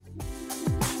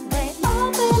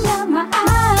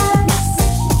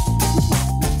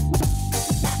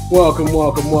Welcome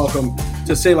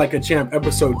to Say Like a Champ,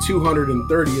 episode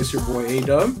 230. It's your boy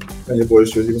A-Dub. And your boy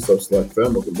Strizzy. What's up, SLAC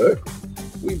fam? Welcome back.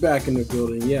 We back in the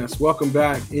building, yes. Welcome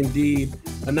back, indeed.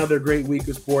 Another great week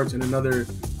of sports and another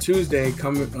Tuesday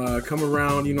come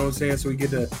around, you know what I'm saying? So we get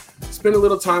to spend a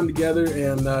little time together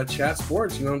and chat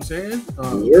sports, you know what I'm saying?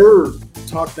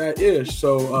 Talk that ish.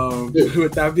 So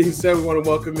with that being said, we want to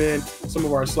welcome in some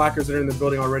of our slackers that are in the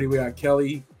building already. We got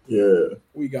Kelly. Yeah.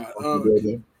 We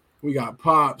got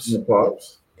Pops.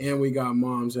 Pops. And we got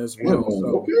Moms as well.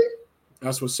 So okay.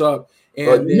 That's what's up.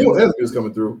 And you knew Anthony was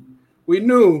coming through. We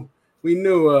knew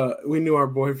our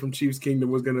boy from Chiefs Kingdom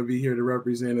was going to be here to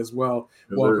represent as well.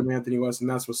 Yes, welcome, sir. Anthony West, and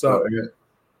that's what's up. Yeah.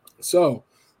 So,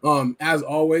 as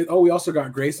always, we also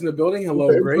got Grace in the building. Hello,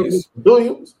 Okay, Grace.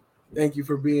 Williams. Thank you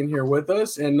for being here with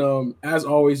us. And as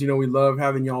always, we love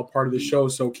having y'all part of the show.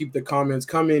 So keep the comments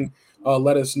coming.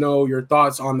 Let us know your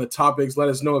thoughts on the topics. Let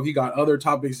us know if you got other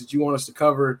topics that you want us to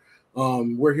cover.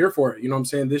 We're here for it. You know what I'm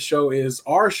saying? This show is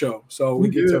our show. So we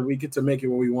get to make it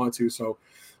what we want to. So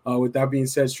with that being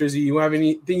said, Strizzy, you have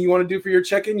anything you want to do for your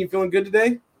check-in? You feeling good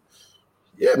today?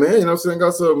 Yeah, man. You know what I'm saying?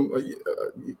 Got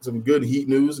some good Heat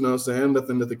news, you know what I'm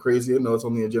saying? Nothing crazy. It's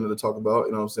on the agenda to talk about,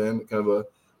 you know what I'm saying? Kind of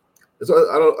I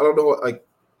don't know, like,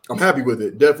 I'm happy with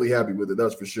it. Definitely happy with it,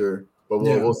 that's for sure. But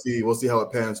we'll see how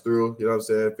it pans through. You know what I'm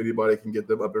saying? If anybody can get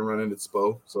them up and running, it's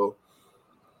Spo. So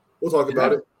we'll talk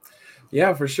about it.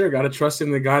 Yeah, for sure. Got to trust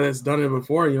in the guy that's done it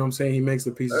before. You know what I'm saying? He makes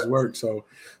the pieces work. So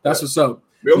that's what's up.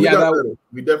 We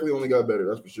definitely only got better.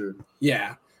 That's for sure.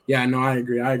 Yeah. Yeah, no, I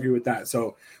agree. I agree with that.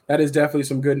 So that is definitely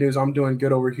some good news. I'm doing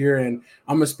good over here. And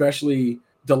I'm especially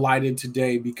delighted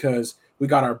today because we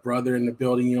got our brother in the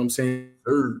building. You know what I'm saying?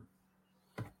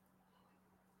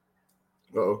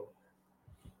 Uh-oh.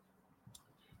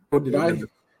 What did I?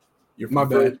 My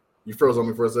bad. You froze on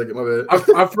me for a second. My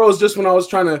bad. I froze just when I was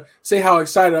trying to say how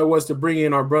excited I was to bring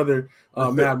in our brother,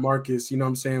 Mad Marcus. You know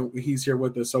what I'm saying? He's here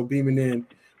with us. So beaming in.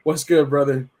 What's good,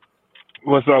 brother?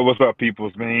 What's up,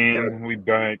 peoples, man? We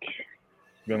back.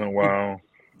 Been a while.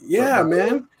 Yeah,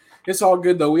 man. It's all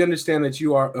good though. We understand that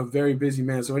you are a very busy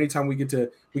man. So anytime we get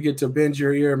to bend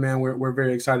your ear, man, we're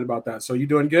very excited about that. So you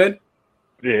doing good?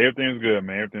 Yeah, everything's good,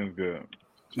 man. Everything's good.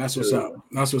 That's what's up.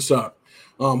 That's what's up.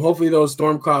 Hopefully those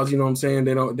storm clouds, you know what I'm saying,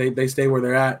 they stay where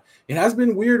they're at. It has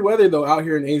been weird weather though out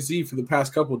here in AZ for the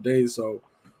past couple of days. So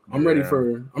I'm ready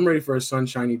for a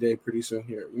sunshiny day pretty soon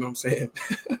here. You know what I'm saying?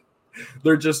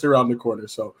 They're just around the corner.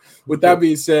 So with that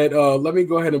being said, let me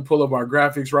go ahead and pull up our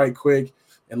graphics right quick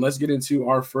and let's get into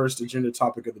our first agenda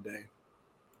topic of the day.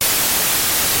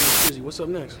 What's up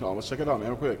next? Oh, let's check it out, man,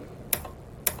 real quick.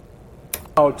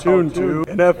 Tune to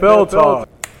NFL Talk.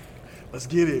 Let's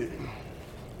get it.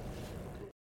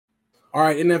 All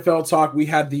right, NFL Talk. We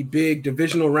had the big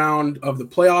divisional round of the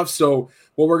playoffs. So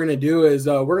what we're going to do is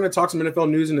we're going to talk some NFL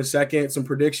news in a second, some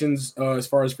predictions as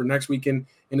far as for next weekend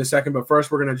in a second. But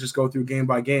first, we're going to just go through game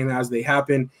by game as they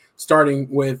happen, starting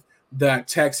with the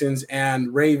Texans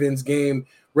and Ravens game.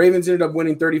 Ravens ended up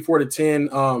winning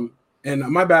 34-10. And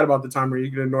my bad about the timer. You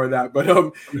can ignore that. But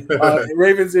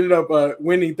Ravens ended up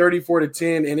winning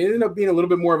 34-10, and it ended up being a little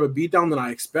bit more of a beatdown than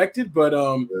I expected. But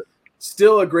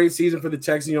still a great season for the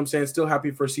Texans. You know what I'm saying? Still happy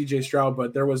for C.J. Stroud,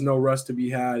 but there was no rust to be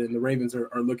had, and the Ravens are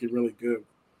looking really good.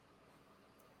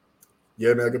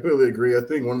 Yeah, man, I completely agree. I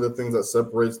think one of the things that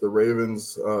separates the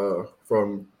Ravens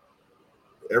from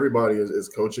everybody is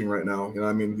coaching right now. You know what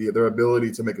I mean? Their ability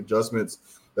to make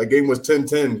adjustments. That game was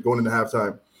 10-10 going into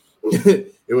halftime.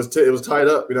 It was tied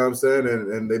up, you know what I'm saying?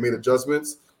 And they made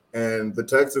adjustments. And the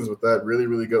Texans, with that really,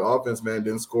 really good offense, man,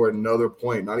 didn't score another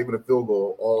point, not even a field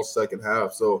goal all second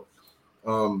half. So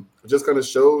it just kind of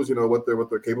shows, what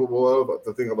they're capable of.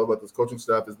 The thing I love about this coaching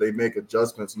staff is they make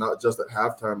adjustments, not just at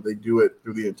halftime. They do it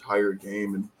through the entire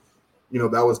game. And,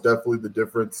 that was definitely the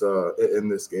difference in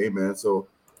this game, man. So,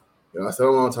 I said a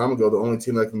long time ago, the only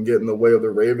team that can get in the way of the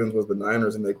Ravens was the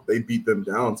Niners, and they beat them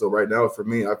down. So right now, for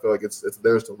me, I feel like it's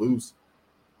theirs to lose.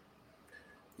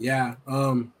 Yeah,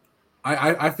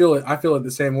 I feel it. I feel it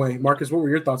the same way. Marcus, what were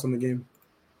your thoughts on the game?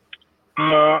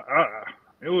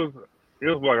 It was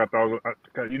like I thought.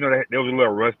 They was a little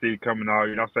rusty coming out.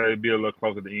 I said it'd be a little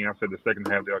closer to the end. I said the second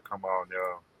half they'll come out and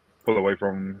they'll pull away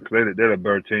from them because they're a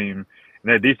better team, and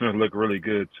their defense looked really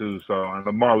good too. So and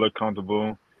Lamar looked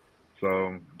comfortable.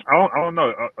 So I don't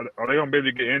know. Are they gonna be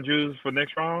able to get injuries for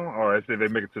next round, or I say they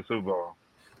make it to the Super Bowl?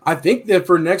 I think that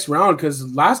for next round,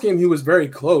 because last game he was very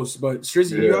close. But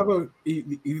Strizzy,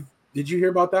 did you hear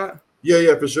about that?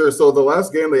 Yeah, for sure. So the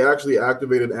last game they actually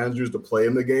activated Andrews to play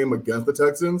in the game against the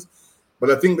Texans, But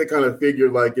I think they kind of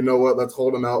figured, like, you know what, let's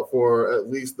hold them out for at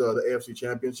least the AFC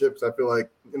Championships. I feel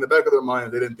like in the back of their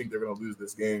mind, they didn't think they were going to lose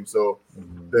this game. So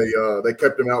they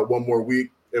kept him out one more week.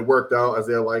 It worked out.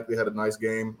 Isaiah Likely had a nice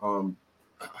game.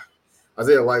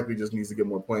 Isaiah Likely just needs to get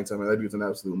more playing time. I mean, that dude's an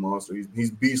absolute monster.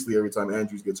 He's beastly every time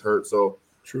Andrews gets hurt. So,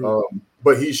 True.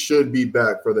 But he should be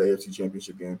back for the AFC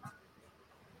Championship game.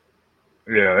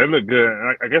 Yeah, it looked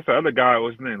good. I guess the other guy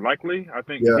was named Likely. I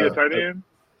think he a tight end.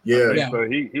 Yeah. So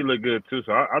he looked good too.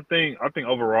 So I think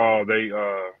overall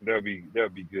they'll be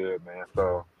good, man.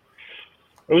 So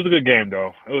it was a good game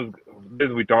though. It was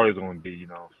as we thought it was going to be, you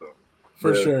know. So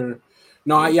for sure.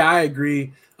 No, I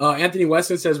agree. Anthony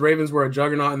Weston says Ravens were a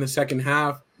juggernaut in the second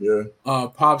half. Yeah.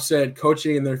 Pop said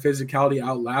coaching and their physicality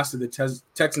outlasted the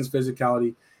Texans'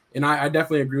 physicality. And I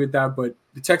definitely agree with that. But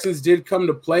the Texans did come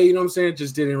to play, you know what I'm saying? It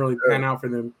just didn't really pan out for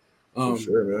them. For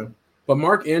sure, man. But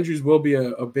Mark Andrews will be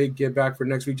a big get back for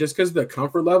next week just because of the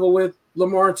comfort level with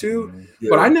Lamar too. Yeah.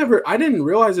 But I didn't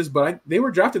realize this, but they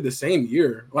were drafted the same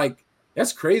year. Like,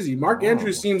 that's crazy. Mark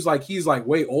Andrews seems like he's like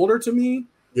way older to me.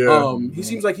 Yeah. He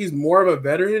seems like he's more of a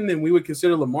veteran than we would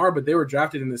consider Lamar, but they were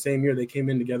drafted in the same year. They came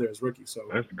in together as rookies. So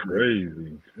that's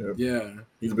crazy. Yeah.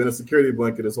 He's been a security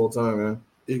blanket this whole time, man.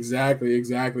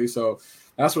 Exactly. So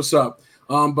that's what's up.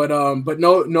 But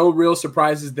no real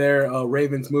surprises there.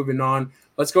 Ravens moving on.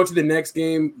 Let's go to the next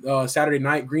game, Saturday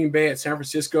night, Green Bay at San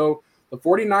Francisco. The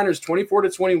 49ers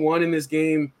 24-21 in this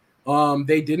game.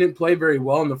 They didn't play very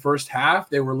well in the first half.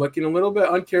 They were looking a little bit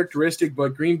uncharacteristic,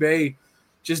 but Green Bay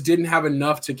just didn't have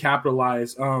enough to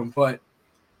capitalize. But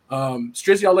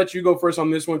Strizzy, I'll let you go first on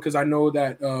this one because I know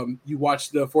that you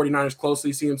watched the 49ers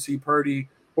closely, CMC, Purdy.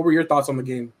 What were your thoughts on the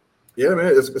game? Yeah,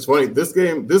 man, it's funny. This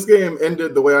game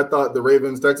ended the way I thought the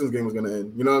Ravens-Texans game was going to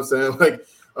end. You know what I'm saying? Like,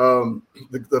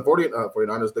 the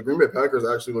 49ers, the Green Bay Packers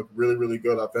actually looked really, really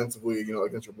good offensively, you know,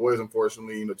 against your boys,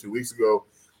 unfortunately, 2 weeks ago.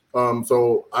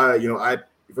 So I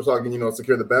if we're talking,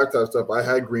 secure the back type stuff, I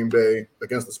had Green Bay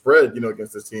against the spread,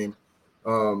 against this team.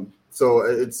 So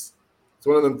it's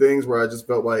one of them things where I just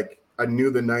felt like I knew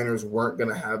the Niners weren't going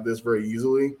to have this very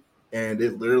easily. And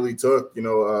it literally took, a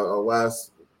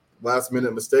last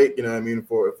minute mistake,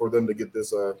 for them to get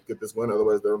this win.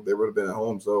 Otherwise they would have been at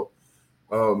home. So,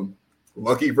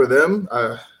 lucky for them.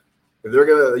 If they're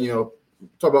gonna,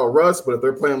 talk about Russ, but if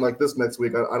they're playing like this next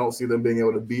week, I don't see them being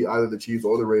able to beat either the Chiefs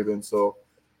or the Ravens. So,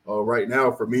 right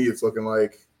now for me, it's looking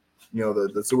like,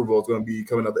 the Super Bowl is going to be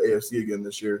coming out the AFC again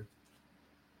this year.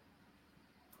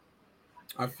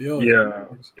 I feel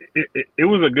it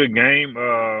was a good game.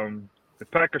 The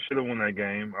Packers should have won that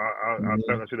game. I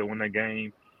thought I should have won that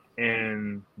game,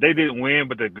 and they didn't win.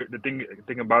 But the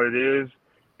thing about it is,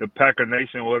 the Packer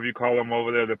Nation, whatever you call them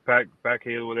over there, the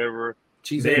Packhead, whatever,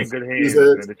 they in good hands.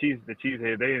 Man. The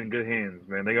Cheesehead, they in good hands,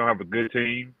 man. They gonna have a good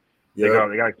team. Yeah.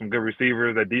 They got some good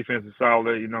receivers. That defense is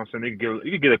solid. You know what I'm saying?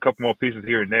 You can get a couple more pieces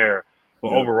here and there,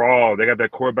 but overall, they got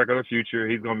that quarterback of the future.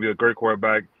 He's gonna be a great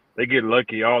quarterback. They get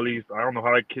lucky. All these, I don't know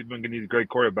how that kid's been getting these great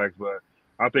quarterbacks, but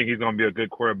I think he's going to be a good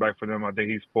quarterback for them. I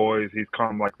think he's poised. He's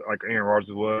calm like Aaron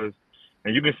Rodgers was.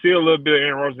 And you can see a little bit of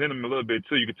Aaron Rodgers in him a little bit,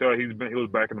 too. You can tell he was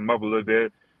backing them up a little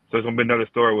bit. So it's going to be another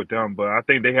story with them. But I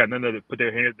think they had nothing to put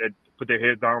their heads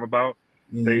down about.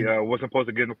 Mm-hmm. They wasn't supposed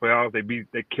to get in the playoffs.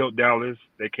 They killed Dallas.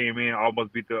 They came in,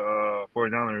 almost beat the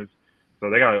 49ers. So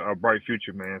they got a bright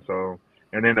future, man. So,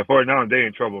 and then the 49ers, they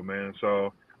in trouble, man.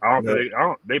 So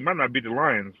they might not beat the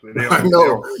Lions. I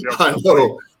know.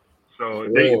 So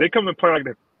they come and play like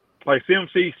that. Like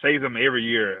CMC saves them every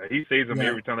year. He saves them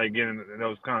every time they get in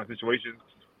those kind of situations.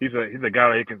 He's a guy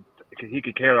that he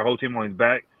can carry the whole team on his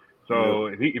back. So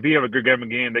if he have a good game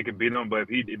again, they can beat him. But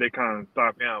if they kind of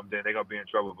stop him, then they're gonna be in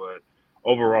trouble. But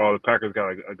overall, the Packers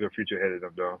got a good future ahead of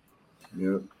them, though.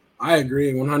 Yeah, I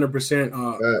agree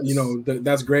 100%.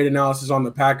 That's great analysis on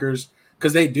the Packers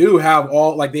because they do have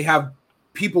they have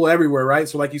people everywhere, right?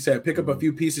 So like you said, pick up a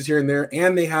few pieces here and there,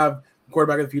 and they have the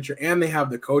quarterback of the future, and they have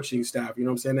the coaching staff. You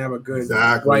know what I'm saying? They have a good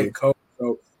right coach.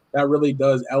 So that really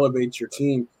does elevate your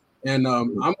team. And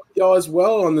I'm with y'all as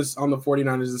well on the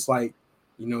 49ers. It's like,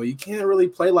 you can't really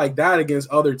play like that against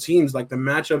other teams. Like the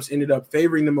matchups ended up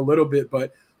favoring them a little bit,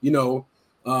 but that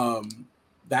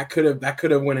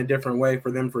could have went a different way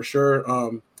for them for sure.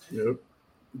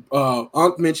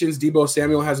 Unc mentions Deebo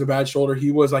Samuel has a bad shoulder.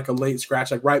 He was like a late scratch,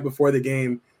 like right before the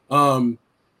game.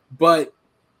 But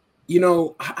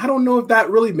I don't know if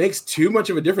that really makes too much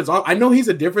of a difference. I know he's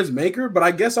a difference maker, but I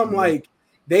guess I'm like,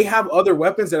 they have other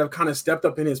weapons that have kind of stepped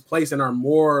up in his place and are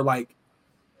more like,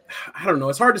 I don't know.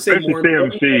 It's hard to say more.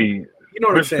 CMC, you know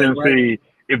what I'm saying, CMC, right?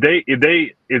 If they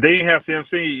didn't have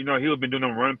CMC, he would have been doing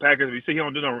them run packets. You see, he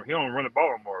don't run the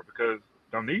ball anymore because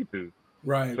don't need to.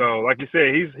 Right. So, like you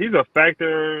said, he's a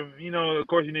factor. Of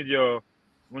course, you need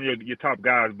one of your top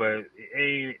guys, but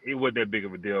it wasn't that big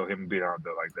of a deal him being out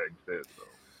there like that instead. So.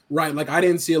 Right. Like, I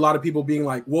didn't see a lot of people being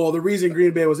like, well, the reason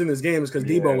Green Bay was in this game is because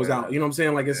Debo was out. You know what I'm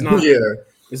saying? Like, it's not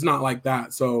it's not like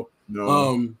that. So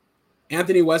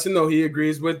Anthony Weston, though, he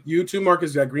agrees with you too,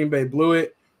 Marcus, that Green Bay blew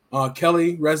it.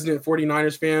 Kelly, resident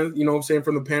 49ers fan, you know what I'm saying,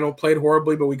 from the panel, played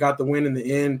horribly, but we got the win in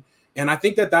the end. And I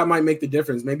think that might make the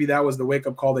difference. Maybe that was the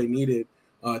wake-up call they needed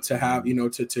to have,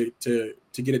 to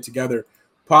get it together.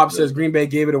 Pop says Green Bay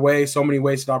gave it away, so many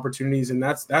wasted opportunities, and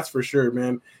that's for sure,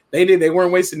 man. They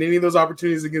weren't wasting any of those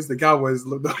opportunities against the Cowboys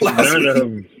last week. None of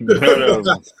them.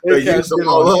 They used them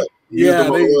all up.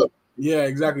 Yeah,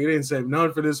 exactly. They didn't save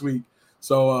none for this week.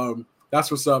 So that's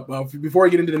what's up. Before I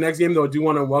get into the next game, though, I do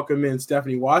want to welcome in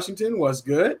Stephanie Washington. What's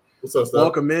good? What's up, Steph?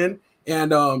 Welcome in.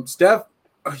 And Steph,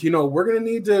 we're gonna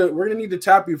need to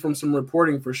tap you from some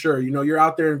reporting for sure. You're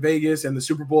out there in Vegas, and the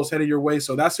Super Bowl is headed your way,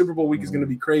 so that Super Bowl week is going to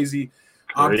be crazy.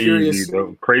 I'm curious,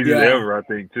 though. Crazy as ever, I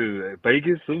think too.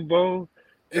 Vegas Super Bowl,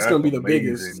 it's going to be the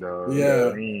biggest. Dog. Yeah.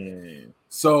 Man.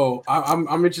 So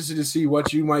I'm interested to see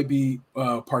what you might be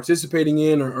participating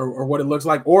in, or what it looks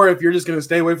like, or if you're just going to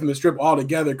stay away from the strip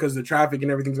altogether because the traffic and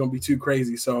everything's going to be too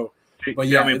crazy. So, but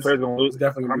yeah, it's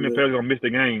definitely how many players gonna miss the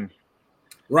game?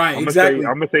 Right, exactly.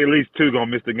 I'm gonna say at least two gonna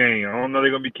miss the game. I don't know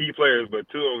they're gonna be key players, but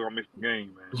two are gonna miss the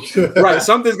game, man. Right,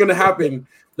 something's gonna happen.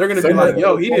 They're gonna be like,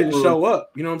 "Yo, he didn't show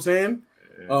up." You know what I'm saying?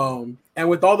 Yeah. And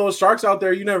with all those sharks out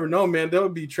there, you never know, man. They'll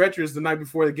be treacherous the night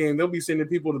before the game. They'll be sending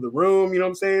people to the room. You know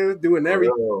what I'm saying? Doing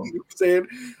everything. You know what I'm saying?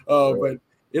 But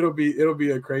it'll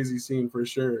be a crazy scene for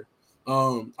sure.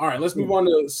 All right, let's move on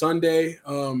to Sunday.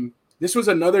 This was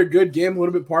another good game, a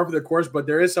little bit par for the course, but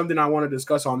there is something I want to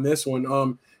discuss on this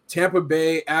one. Tampa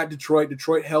Bay at Detroit.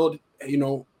 Detroit held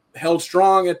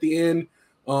strong at the end,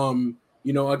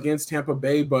 against Tampa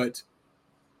Bay. But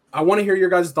I want to hear your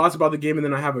guys' thoughts about the game, and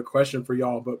then I have a question for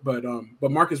y'all.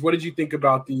 But Marcus, what did you think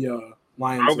about the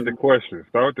Lions? Start with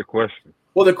the question.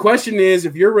 Well, the question is,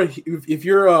 if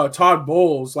you're Todd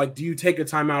Bowles, like, do you take a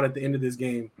timeout at the end of this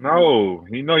game? No,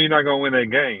 you're not gonna win that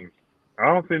game. I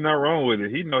don't see nothing wrong with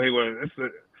it. He know he was.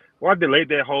 Why delay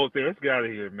that whole thing? Let's get out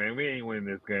of here, man. We ain't winning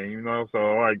this game,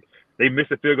 So like they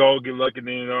missed a field goal, get lucky,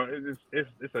 then his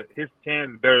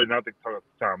chance is better not to talk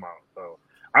timeout. So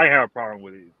I have a problem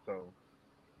with it. So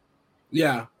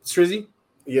yeah, Strizzy.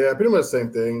 Yeah, pretty much the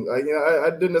same thing.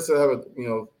 I didn't necessarily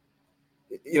have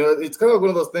it's kind of one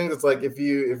of those things. It's like if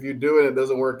you do it, it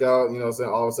doesn't work out. Saying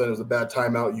all of a sudden it was a bad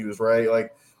timeout used, right?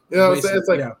 Like what I'm saying? It's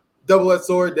like double-edged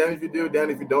sword. Damn if you do, damn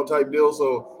if you don't type deal.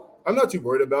 So I'm not too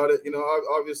worried about it.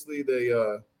 Obviously they,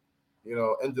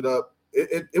 ended up.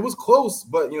 It was close,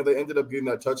 but they ended up getting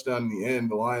that touchdown in the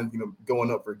end. The Lions, going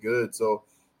up for good. So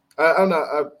I'm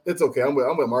not. It's okay. I'm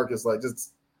with Marcus. Like,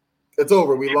 just it's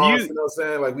over. We lost. You know what I'm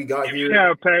saying? Like, we got here.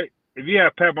 If you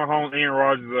have Pat Mahomes, Aaron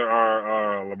Rodgers,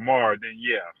 or Lamar, then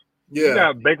yeah. You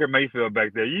got Baker Mayfield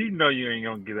back there. You ain't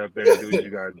gonna get up there and do what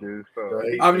you gotta do. So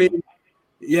right. I mean.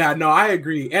 Yeah, no, I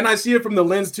agree. And I see it from the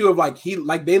lens too of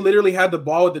they literally had the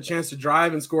ball with the chance to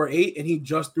drive and score 8, and he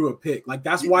just threw a pick. Like,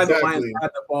 that's why the Lions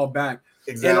had the ball back.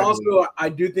 Exactly. And also I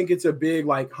do think it's a big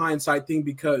hindsight thing,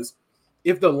 because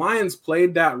if the Lions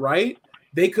played that right,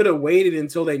 they could have waited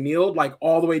until they kneeled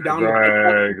all the way down to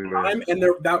time, and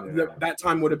that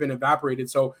time would have been evaporated.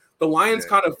 So the Lions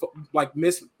kind of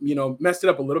messed it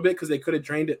up a little bit because they could have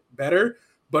trained it better.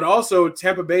 But also,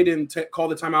 Tampa Bay didn't call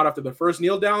the timeout after the first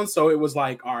kneel down, so it was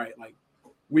all right,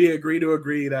 we agree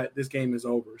that this game is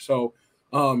over. So,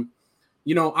 I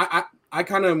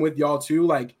kind of am with y'all too.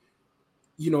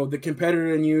 The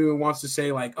competitor in you wants to say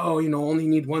only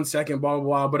need 1 second, blah blah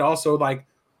blah. But also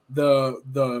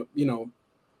the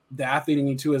athlete in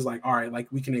you too is all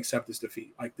right, we can accept this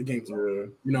defeat. The game's over.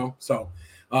 So.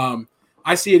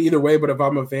 I see it either way, but if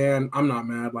I'm a fan, I'm not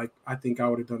mad. I think I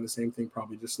would have done the same thing,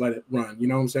 probably just let it run. You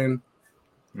know what I'm saying?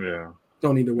 Yeah.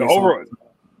 Don't need to waste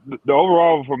the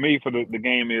overall for me for the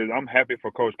game is I'm happy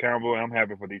for Coach Campbell, and I'm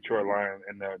happy for Detroit Lions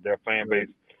and their fan base.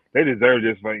 They deserve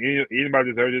this.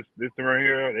 Anybody deserve this right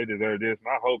here? They deserve this. And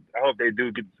I hope they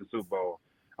do get to the Super Bowl.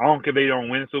 I don't care if they don't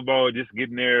win the Super Bowl, just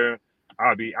getting there.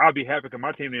 I'll be happy because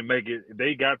my team didn't make it. If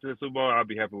they got to the Super Bowl, I'll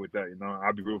be happy with that.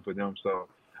 I'll be rooting for them. So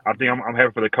I think I'm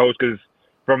happy for the coach, because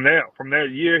from that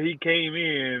year he came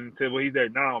in to where he's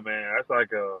at now, man, that's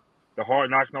the hard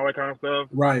knocks and all that kind of stuff.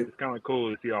 Right. It's kind of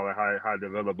cool to see all that how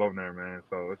develop over there, man.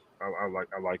 So I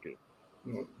like it.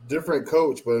 Different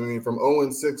coach, but I mean, from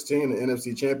 0-16, the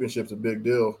NFC Championship's a big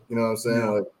deal. You know what I'm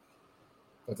saying? Yeah.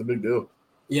 That's a big deal.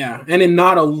 Yeah, and in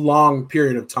not a long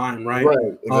period of time, right?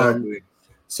 Right, exactly.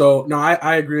 So no,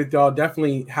 I agree with y'all.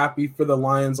 Definitely happy for the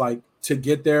Lions. to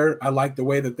get there. I like the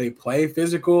way that they play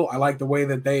physical. I like the way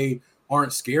that they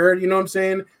aren't scared. You know what I'm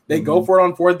saying? They go for it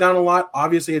on fourth down a lot.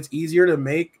 Obviously, it's easier to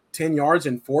make 10 yards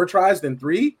in 4 tries than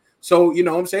 3. So, you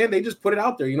know what I'm saying? They just put it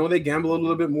out there. You know, they gamble a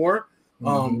little bit more,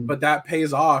 but that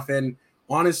pays off. And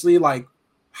honestly, like,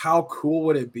 how cool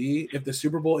would it be if the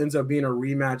Super Bowl ends up being a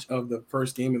rematch of the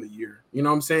first game of the year? You know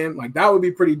what I'm saying? Like, that would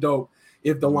be pretty dope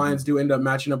if the Lions do end up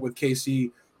matching up with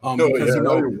KC. Because, you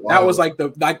know, that was like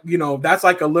that's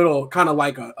like a little kind of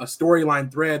like a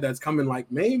storyline thread that's coming,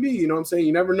 like, maybe, you know what I'm saying?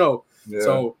 You never know. Yeah.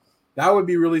 So that would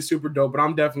be really super dope. But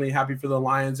I'm definitely happy for the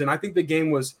Lions. And I think the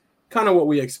game was kind of what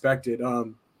we expected.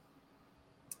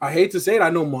 I hate to say it. I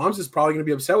know Moms is probably going to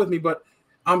be upset with me, but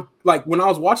I'm like, when I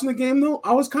was watching the game, though,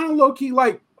 I was kind of low key,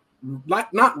 like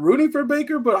not rooting for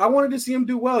Baker, but I wanted to see him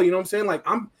do well. You know what I'm saying? Like,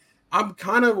 I'm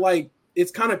kind of like,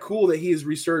 it's kind of cool that he has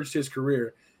resurged his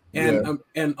career. And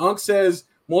and Unc says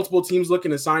multiple teams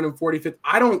looking to sign him 45th.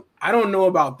 I don't know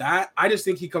about that. I just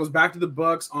think he comes back to the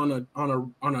Bucks on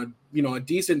a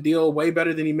decent deal, way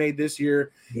better than he made this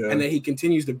year, and that he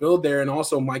continues to build there. And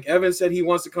also, Mike Evans said he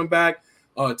wants to come back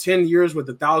 10 years with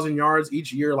 1,000 yards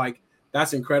each year. Like,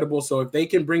 that's incredible. So if they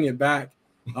can bring it back,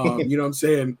 you know what I'm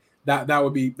saying, that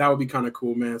would be kind of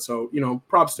cool, man. So, you know,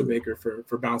 props to Baker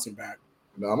for bouncing back.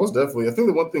 No, most definitely. I think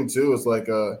the one thing too is like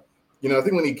you know, I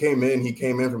think when he came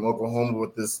in from Oklahoma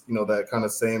with this, you know, that kind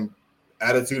of same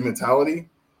attitude mentality.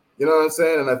 You know what I'm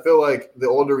saying? And I feel like the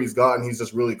older he's gotten, he's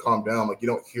just really calmed down. Like, you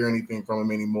don't hear anything from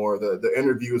him anymore. The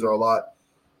interviews are a lot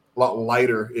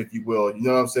lighter, if you will. You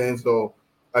know what I'm saying? So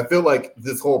I feel like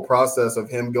this whole process of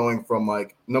him going from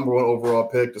like number 1 overall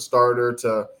pick to starter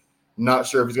to not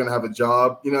sure if he's going to have a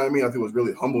job, you know what I mean? I think it was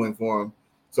really humbling for him.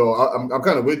 So I'm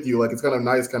kind of with you. Like, it's kind of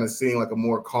nice kind of seeing like a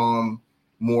more calm,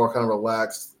 more kind of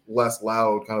relaxed, less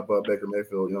loud kind of Baker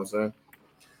Mayfield, you know what I'm saying?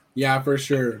 Yeah, for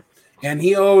sure. And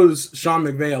he owes Sean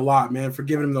McVay a lot, man, for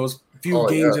giving him those few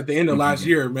games at the end of last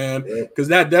year, man, because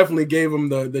that definitely gave him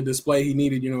the display he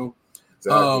needed, you know.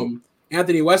 Exactly.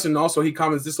 Anthony Weston also, he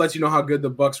comments, this lets you know how good the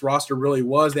Bucks roster really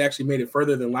was. They actually made it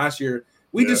further than last year.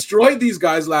 We destroyed these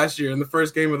guys last year in the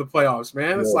first game of the playoffs,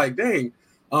 man. It's like, dang.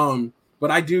 But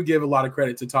I do give a lot of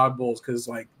credit to Todd Bowles because,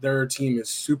 like, their team is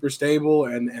super stable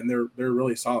and they're a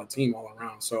really solid team all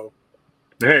around. So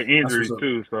they had injuries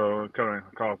too, so it kind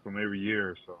of cost them every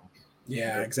year. So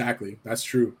yeah, exactly. That's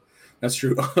true.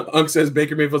 Unc says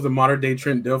Baker Mayfield's the modern day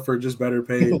Trent Dilfer, just better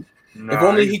paid. Nah, if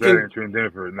only he can. Trent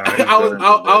Dilfer. Nah,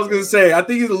 I was gonna say I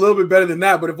think he's a little bit better than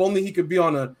that, but if only he could be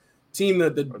on a team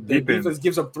that the defense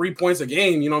gives up 3 points a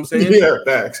game. You know what I'm saying? Yeah,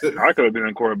 facts. I could have been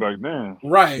a quarterback then.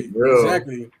 Right.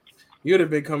 Exactly. You would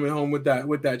have been coming home with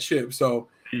that chip. So,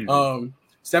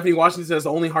 Stephanie Washington says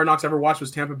the only Hard Knocks I ever watched was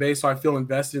Tampa Bay, so I feel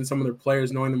invested in some of their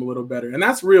players, knowing them a little better, and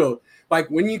that's real. Like,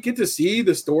 when you get to see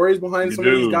the stories behind some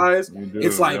of these guys,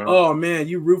 it's like, oh man,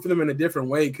 you root for them in a different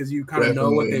way because you kind of know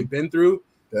what they've been through.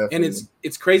 Definitely. And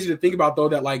it's crazy to think about, though,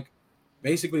 that like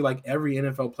basically like every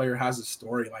NFL player has a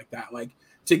story like that. Like,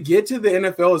 to get to the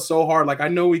NFL is so hard. Like, I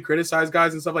know we criticize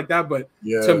guys and stuff like that, but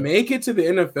to make it to the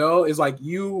NFL is like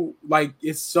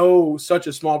it's such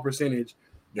a small percentage.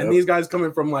 Yep. And these guys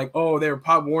coming from like, oh, they were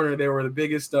Pop Warner, they were the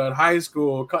biggest high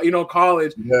school,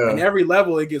 college, and every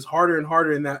level it gets harder and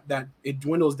harder, and that it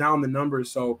dwindles down the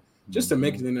numbers. So just to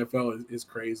make it to the NFL is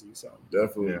crazy. So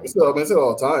definitely, I say it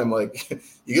all the time. Like,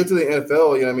 you get to the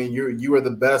NFL, you know, I mean, you were the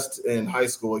best in high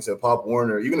school except Pop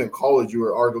Warner. Even in college, you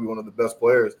were arguably one of the best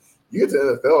players. You get to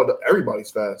the NFL, everybody's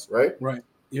fast, right? Right.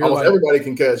 Almost everybody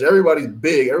can catch. Everybody's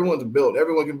big. Everyone's built.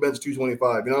 Everyone can bench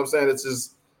 225. You know what I'm saying? It's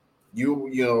just you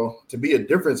know, to be a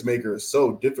difference maker is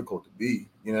so difficult to be.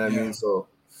 You know what I mean? So,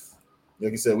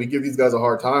 like you said, we give these guys a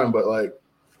hard time, but like,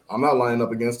 I'm not lining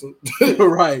up against them.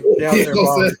 Right. They're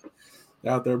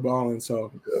out there balling.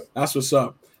 So that's what's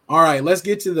up. All right, let's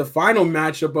get to the final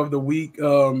matchup of the week.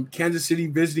 Kansas City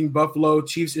visiting Buffalo.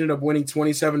 Chiefs ended up winning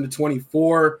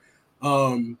 27-24.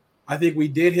 I think we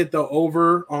did hit the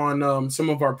over on some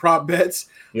of our prop bets,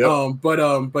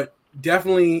 but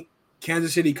definitely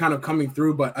Kansas City kind of coming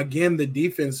through. But again, the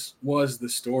defense was the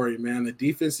story, man. The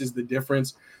defense is the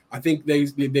difference. I think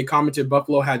they commented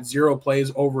Buffalo had 0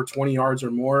 plays over 20 yards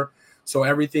or more. So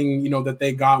everything, you know, that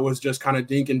they got was just kind of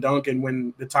dink and dunk. And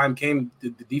when the time came,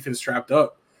 the defense strapped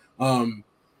up.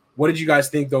 What did you guys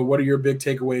think, though? What are your big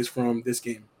takeaways from this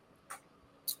game?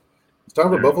 It's time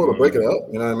for Buffalo to break it up.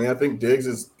 You know what I mean? I think Diggs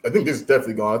is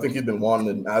definitely gone. I think he's been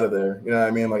wanting out of there. You know what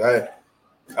I mean? Like,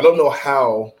 I don't know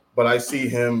how, but I see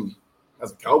him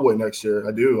as a Cowboy next year.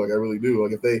 I do. Like, I really do.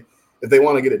 Like, if they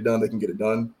want to get it done, they can get it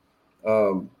done.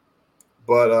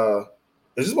 But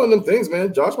it's just one of them things,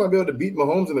 man. Josh might be able to beat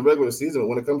Mahomes in the regular season, but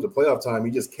when it comes to playoff time,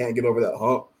 he just can't get over that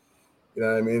hump. You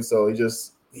know what I mean? So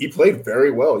he played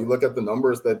very well. You look at the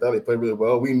numbers that he played really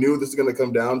well. We knew this is going to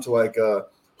come down to like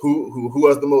who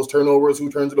has the most turnovers,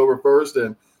 who turns it over first,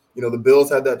 and the Bills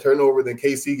had that turnover, then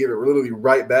KC gave it literally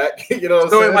right back. You know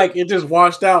what I'm saying? Like it just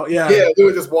washed out. Yeah, it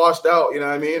just washed out. You know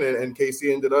what I mean? And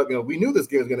KC ended up. We knew this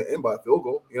game was going to end by a field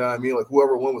goal. You know what I mean? Like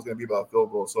whoever won was going to be by a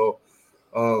field goal. So,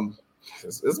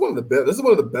 this is one of the best. This is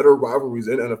one of the better rivalries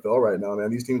in NFL right now, man.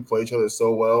 These teams play each other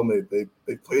so well. And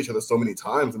they play each other so many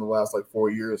times in the last like 4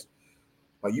 years.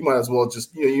 Like you might as well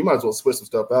just you might as well switch some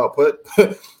stuff out. Put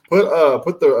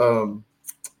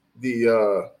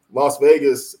the Las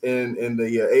Vegas in the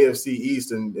AFC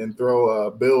East and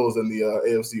throw Bills in the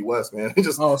AFC West, man.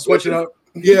 Just switch it up.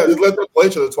 Yeah, just let them play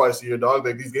each other twice a year, dog.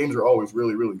 Like these games are always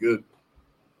really, really good.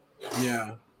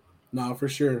 Yeah, no, for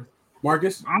sure.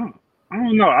 Marcus, I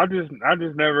don't know. I just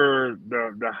never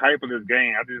the hype of this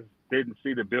game. I just didn't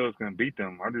see the Bills gonna beat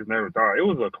them. I just never thought it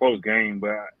was a close game,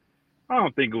 but I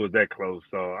don't think it was that close.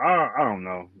 So I don't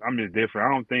know. I'm just different.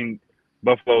 I don't think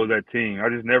Buffalo is that team. I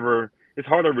just never. It's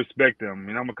hard to respect them.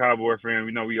 I'm a Cowboy fan.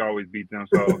 We know we always beat them.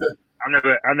 So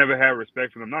I never had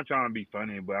respect for them. I'm not trying to be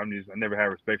funny, but I never had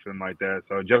respect for them like that.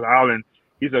 So Josh Allen,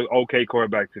 he's an okay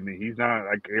quarterback to me. He's not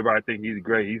like everybody think he's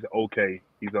great. He's okay.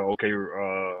 He's an okay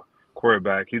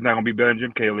quarterback. He's not gonna be better than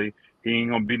Jim Kelly. He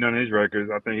ain't gonna beat none of his records.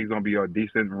 I think he's gonna be a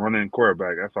decent running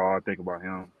quarterback. That's all I think about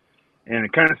him. And in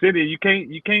Kansas City, you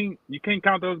can't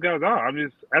count those guys out. I'm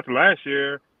just after last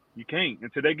year. You can't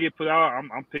until they get put out.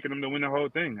 I'm picking them to win the whole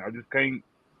thing. I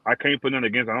can't put none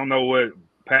against. I don't know what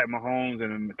Pat Mahomes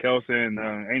and Kelsey and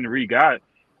Andy Reid got.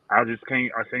 I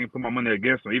can't put my money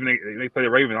against them. Even if they play the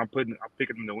Ravens, I'm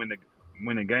picking them to win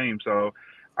the game. So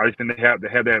I just think they have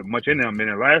that much in them. And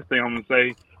the last thing I'm gonna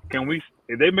say,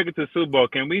 if they make it to the Super Bowl,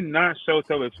 can we not show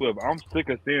Taylor Swift? I'm sick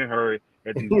of seeing her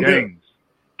at these games.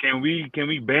 Can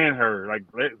we ban her? Like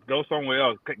let's go somewhere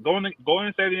else. Go in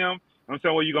the stadium. I'm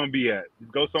saying where you gonna be at.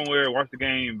 Just go somewhere, watch the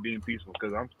game, being peaceful.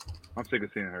 Because I'm sick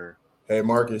of seeing her. Hey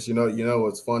Marcus, you know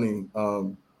what's funny?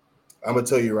 I'm gonna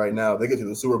tell you right now. They get to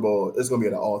the Super Bowl, it's gonna be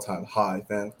at an all-time high,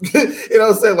 fam. You know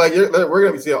what I'm saying? Like we're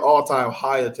gonna be seeing an all-time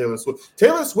high of Taylor Swift.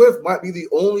 Taylor Swift might be the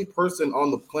only person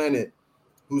on the planet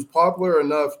who's popular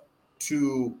enough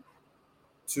to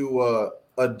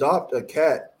adopt a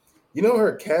cat.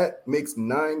 Her cat makes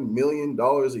 $9 million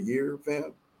a year,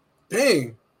 fam.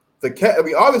 Dang. The cat,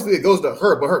 obviously it goes to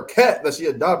her, but her cat that she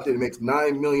adopted makes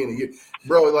 $9 million a year.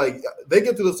 Bro, like they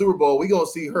get to the Super Bowl, we gonna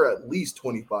see her at least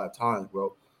 25 times,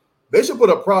 bro. They should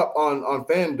put a prop on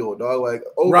FanDuel, dog. Like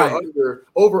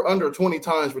over under 20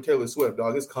 times for Taylor Swift,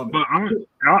 dog. It's coming. But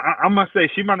I must say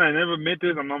she might not have never meant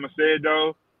this. I'm gonna say it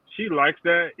though. She likes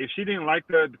that. If she didn't like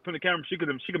the put the camera, she could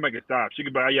make it stop. She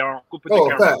could be like, y'all go put the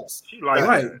camera. Facts. She likes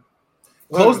that.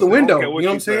 Close the window. You know what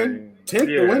I'm saying? Tint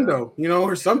the window,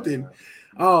 or something.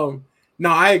 No,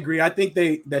 I agree. I think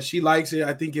that she likes it.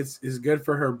 I think it's good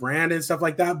for her brand and stuff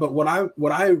like that. But what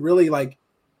I really like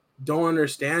don't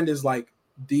understand is like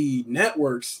the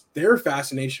networks, their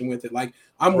fascination with it. Like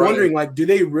I'm wondering, like, do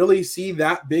they really see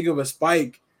that big of a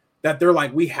spike that they're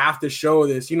like, we have to show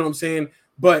this? You know what I'm saying?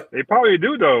 But they probably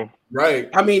do though. Right.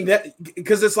 I mean that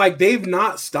because it's like they've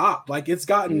not stopped. Like it's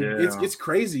gotten it's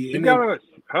crazy.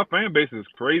 Her fan base is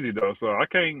crazy though, so I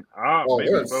can't.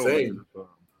 They're insane.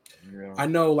 Yeah. I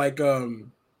know, like the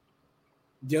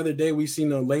other day we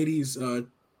seen a lady's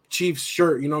Chiefs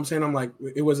shirt. You know what I'm saying? I'm like,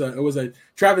 it was a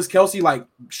Travis Kelce like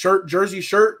jersey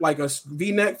shirt, like a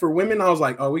V-neck for women. I was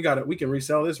like, oh, we can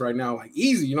resell this right now, like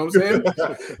easy. You know what I'm saying?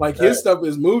 Like his stuff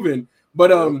is moving,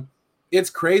 but it's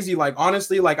crazy. Like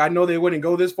honestly, like I know they wouldn't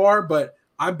go this far, but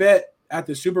I bet at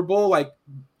the Super Bowl, like.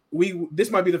 This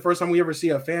might be the first time we ever see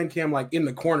a fan cam like in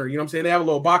the corner. You know what I'm saying? They have a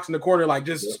little box in the corner, like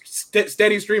just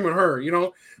steady streaming her.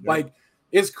 Like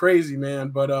it's crazy,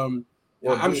 man. But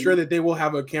I'm sure that they will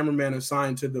have a cameraman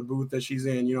assigned to the booth that she's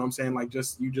in. You know what I'm saying? Like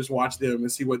you just watch them and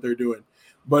see what they're doing.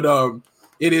 But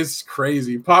it is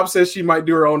crazy. Pop says she might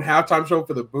do her own halftime show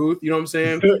for the booth. You know what I'm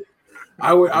saying?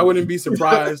 I wouldn't be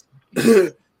surprised.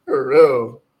 For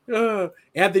real.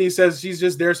 Anthony says she's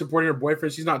just there supporting her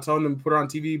boyfriend. She's not telling them to put her on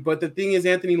TV. But the thing is,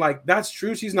 Anthony, like that's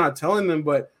true. She's not telling them,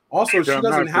 but also she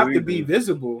doesn't have to be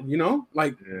visible.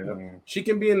 Like she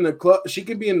can be in the club. She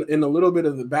could be in a little bit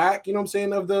of the back. You know what I'm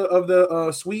saying of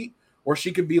the suite, or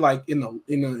she could be like in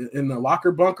the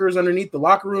locker bunkers underneath the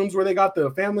locker rooms where they got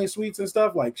the family suites and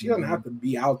stuff. Like she doesn't have to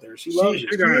be out there. She loves it.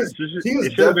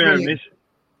 She's definitely.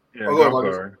 Go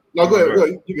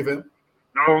ahead. You can finish.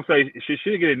 No, I don't say she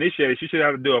should get initiated. She should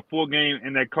have to do a full game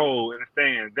in that cold in the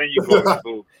stands. Then you go to the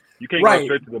booth. You can't go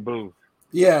straight to the booth.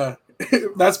 Yeah,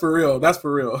 that's for real. I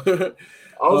was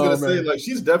gonna say, like,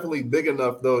 she's definitely big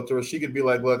enough though to where she could be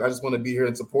like, "Look, I just want to be here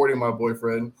and supporting my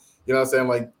boyfriend." You know what I'm saying?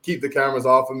 Like, keep the cameras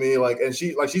off of me. Like, and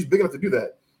she's big enough to do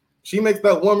that. She makes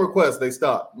that one request, they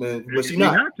stop, man. But she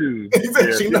not. Have to.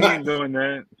 She not. Ain't doing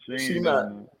that. She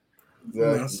not.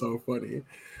 Exactly. That's so funny.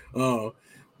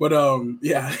 But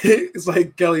yeah, it's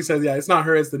like Kelly says, yeah, it's not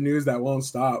her, it's the news that won't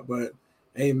stop. But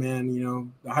hey, man, you know,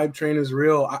 the hype train is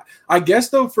real. I guess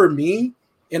though, for me,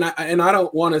 and I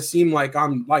don't want to seem like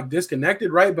I'm like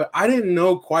disconnected, right? But I didn't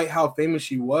know quite how famous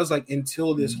she was like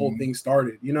until this whole thing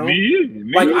started, you know. Me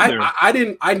like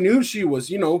either. I knew she was,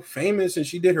 you know, famous and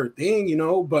she did her thing, you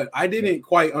know, but I didn't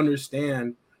quite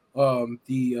understand the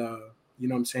you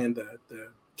know what I'm saying, the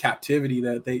captivity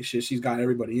that she's got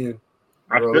everybody in.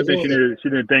 I still think she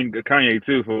didn't thank Kanye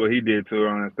too for what he did to her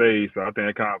on the stage, so I think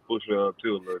that kind of pushed her up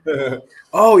too a little bit.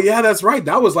 Oh yeah, that's right.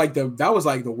 That was like the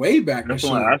way back. That's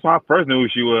when I first knew who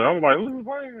she was. I was like, who's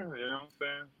playing? You know what I'm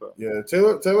saying? So. Yeah,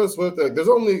 Taylor Swift. There's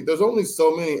only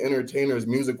so many entertainers,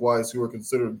 music wise, who are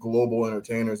considered global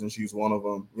entertainers, and she's one of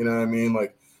them. You know what I mean?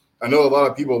 Like, I know a lot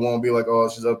of people won't be like, oh,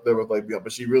 she's up there with like,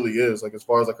 but she really is. Like, as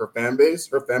far as like her fan base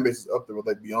is up there with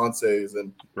like Beyonce's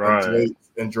and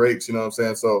Drake's. You know what I'm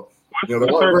saying? So.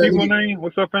 What's her people's name?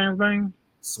 What's her fans' name?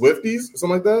 Swifties,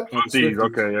 something like that. Swifties,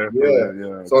 okay,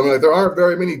 yeah. So I mean, like, there aren't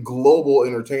very many global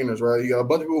entertainers, right? You got a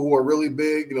bunch of people who are really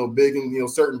big, big in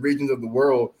certain regions of the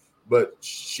world. But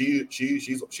she's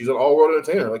an all-world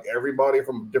entertainer. Like, everybody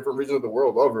from different regions of the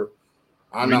world love her.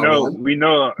 We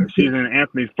know she's in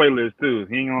Anthony's playlist too.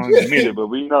 He ain't gonna admit it, but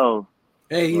we know.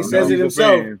 Hey, he says it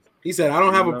himself. He said, "I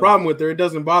don't have a problem with her. It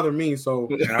doesn't bother me." So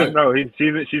I know she's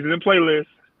in the playlist.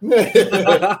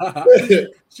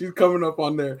 She's coming up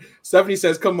on there. Stephanie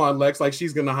says, "Come on, Lex, like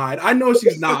she's gonna hide." I know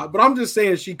she's not, but I'm just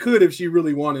saying she could if she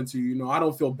really wanted to. You know, I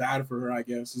don't feel bad for her. I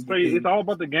guess it's all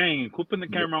about the game. Quit putting the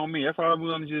camera on me. That's all I'm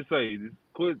going to just say.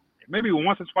 Quit. Maybe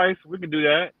once or twice we can do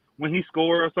that when he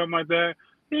scored or something like that.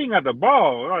 He ain't got the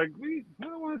ball. Like we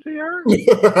don't want to see her.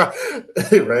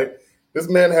 Right. This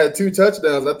man had 2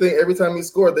 touchdowns. I think every time he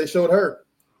scored, they showed her.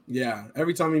 Yeah,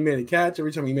 every time he made a catch,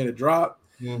 every time he made a drop.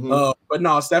 Mm-hmm. But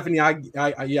no, Stephanie,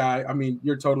 I mean,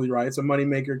 you're totally right. It's a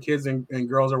moneymaker. Kids and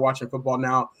girls are watching football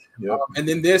now. Yep. And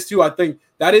then this too, I think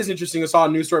that is interesting. I saw a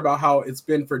news story about how it's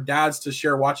been for dads to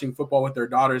share watching football with their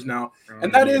daughters now.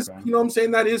 And that is, you know what I'm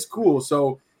saying? That is cool.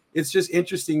 So it's just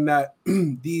interesting that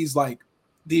these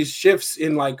shifts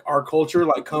in like our culture,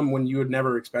 like come when you would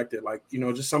never expect it. Like,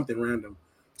 just something random.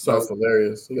 So that's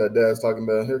hilarious. You got dads talking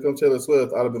about, here comes Taylor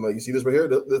Swift. I'd have been like, you see this right here?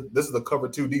 This is the cover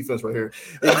 2 defense right here.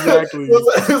 Exactly.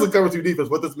 This is a cover 2 defense.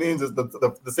 What this means is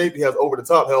the safety has over the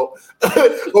top help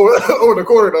over the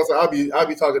corner. So I'd be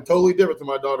talking totally different to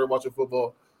my daughter watching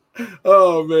football.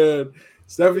 Oh man.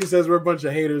 Stephanie says we're a bunch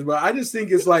of haters, but I just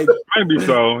think it's like might be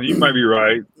so. You might be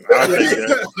right. I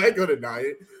ain't gonna deny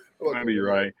it. Might be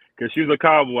right. Because she's a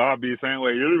cowboy, I'll be the same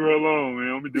way. Leave her alone, man.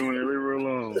 I'll be doing it. Leave her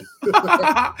alone.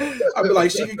 I'd be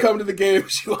like, she can come to the game if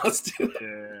she wants to.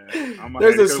 Yeah.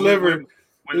 There's a sliver.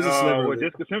 When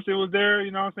Jessica Simpson was there,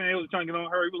 you know what I'm saying? He was trying to get on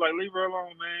her. He was like, leave her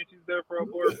alone, man. She's there for her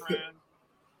boyfriend.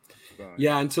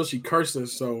 Yeah, until she cursed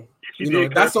us. So,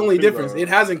 that's the only difference. It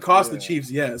hasn't cost the Chiefs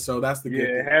yet. So that's the good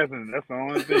thing. It hasn't. That's the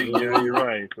only thing. Yeah, you're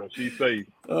right. So she's safe.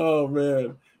 Oh,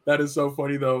 man. That is so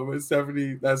funny, though. But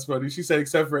Stephanie, that's funny. She said,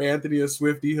 except for Anthony, a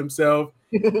Swiftie himself.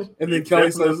 And then Kelly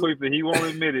says, he won't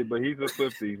admit it, but he's a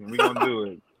Swiftie, and we're going to do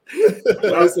it.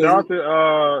 Shout out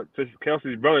to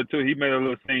Kelsey's brother, too. He made a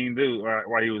little scene, too,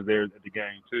 while he was there at the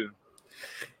game, too.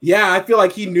 Yeah, I feel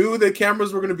like he knew the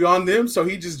cameras were going to be on them, so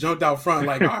he just jumped out front,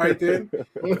 like, all right, then.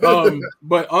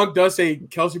 But Unc does say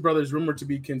Kelsey brothers rumored to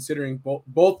be considering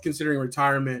both considering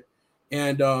retirement.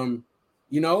 And,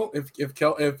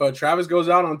 if Travis goes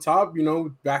out on top,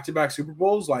 back-to-back Super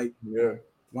Bowls, like,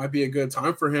 might be a good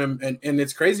time for him. And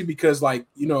it's crazy because, like,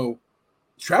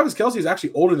 Travis Kelce is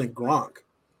actually older than Gronk,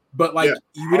 but like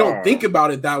we don't think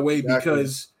about it that way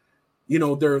because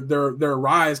their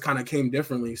rise kind of came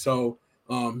differently. So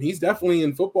he's definitely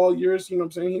in football years. You know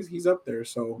what I'm saying? He's up there.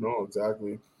 So no,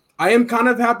 exactly. I am kind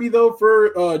of happy though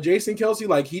for Jason Kelce.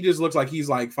 Like he just looks like he's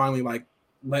like finally like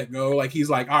let go. Like he's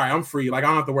like, all right, I'm free. Like I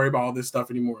don't have to worry about all this stuff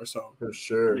anymore. So for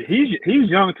sure, he's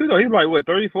young too though. He's like what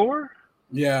 34?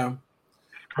 Yeah,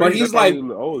 but he's like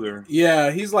older.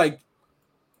 Yeah, he's like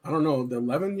I don't know, the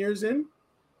 11 years in.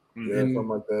 Yeah, something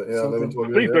like that. Yeah, 11, 12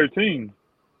 years. I think 13.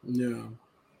 Yeah.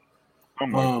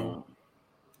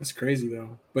 That's crazy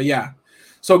though. But yeah.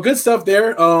 So good stuff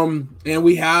there. And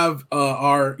we have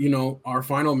our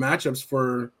final matchups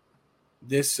for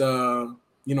this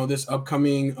this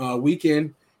upcoming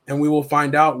weekend, and we will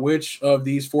find out which of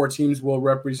these 4 teams will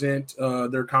represent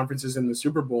their conferences in the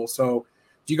Super Bowl. So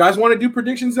do you guys want to do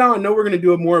predictions now? I know we're going to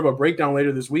do more of a breakdown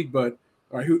later this week, but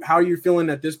All right, how are you feeling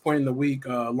at this point in the week?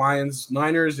 Lions,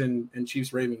 Niners, and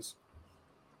Chiefs, Ravens.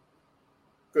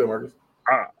 Good, Marcus.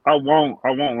 I want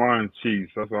Lions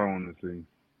Chiefs. That's what I want to see.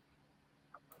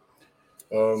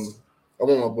 I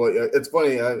want my boy. It's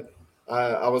funny.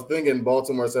 I was thinking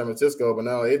Baltimore, San Francisco, but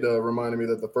now it reminded me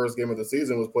that the first game of the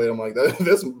season was played. I'm like,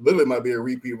 this literally might be a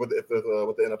repeat with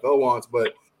what the NFL wants,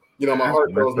 but. My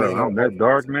heart tells me. I'm that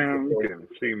dark, man. You can't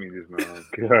see me just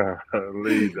now.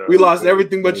 Golly, we lost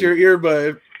everything but your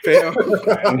earbud, fam.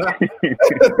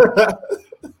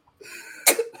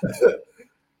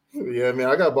 Yeah, man.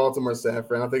 I got Baltimore, San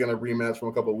Fran. I'm thinking a rematch from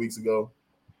a couple of weeks ago.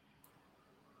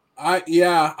 I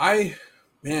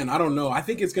don't know. I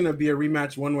think it's gonna be a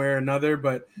rematch one way or another,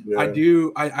 but yeah.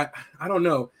 I don't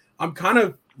know. I'm kind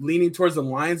of leaning towards the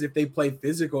Lions if they play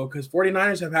physical, because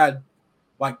 49ers have had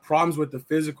like problems with the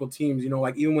physical teams,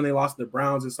 like even when they lost the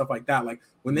Browns and stuff like that. Like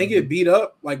when they get beat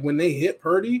up, like when they hit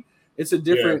Purdy, it's a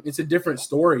different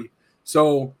story.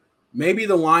 So maybe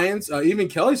the Lions, even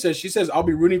Kelly says I'll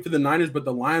be rooting for the Niners, but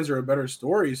the Lions are a better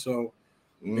story. So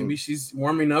maybe she's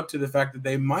warming up to the fact that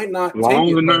they might not. As long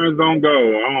as the Niners don't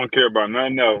go, I don't care about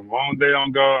nothing else. As long as they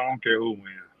don't go, I don't care who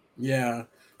wins.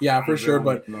 Yeah, for sure.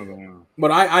 But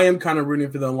I am kind of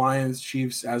rooting for the Lions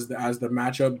Chiefs as the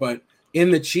matchup, but. In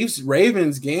the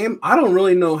Chiefs-Ravens game, I don't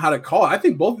really know how to call it. I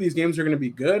think both of these games are going to be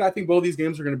good. I think both of these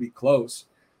games are going to be close.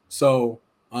 So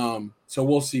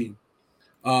we'll see.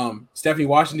 Stephanie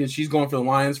Washington, she's going for the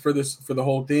Lions for the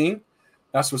whole thing.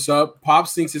 That's what's up.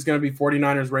 Pops thinks it's going to be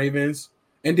 49ers-Ravens.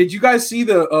 And did you guys see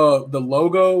the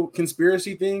logo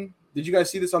conspiracy thing? Did you guys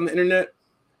see this on the internet?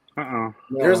 No.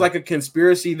 There's like a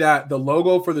conspiracy that the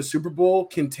logo for the Super Bowl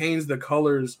contains the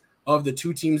colors of the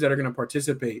two teams that are going to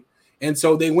participate. And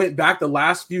so they went back the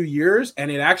last few years,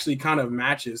 and it actually kind of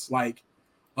matches. Like,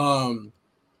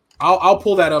 I'll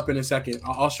pull that up in a second.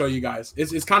 I'll show you guys.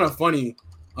 It's kind of funny.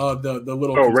 The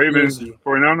little Ravens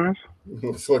 49ers.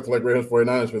 It's like Ravens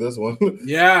 49ers for this one.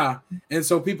 Yeah, and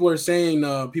so people are saying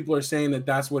that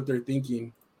that's what they're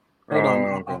thinking. Hold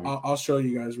on, okay. I'll show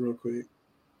you guys real quick.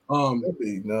 That'd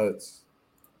be nuts.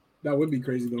 That would be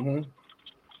crazy though, huh?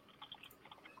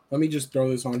 Let me just throw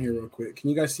this on here real quick.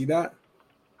 Can you guys see that?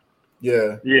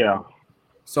 Yeah.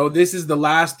 So this is the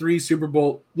last two Super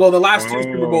Bowl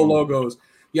logos.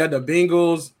 You had the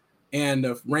Bengals and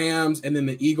the Rams, and then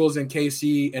the Eagles and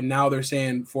KC, and now they're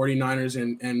saying 49ers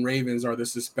and Ravens are the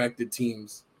suspected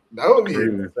teams. That would be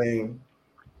insane.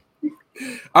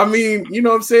 I mean, you know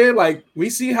what I'm saying? Like,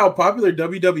 we see how popular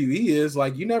WWE is.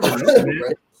 Like, you never know.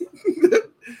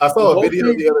 I saw a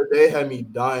video the other day, had me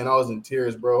dying. I was in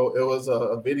tears, bro. It was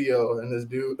a video, and this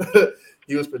dude,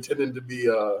 he was pretending to be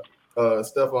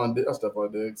Stephon Diggs.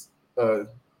 Stephon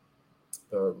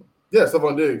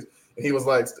Diggs. And he was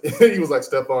like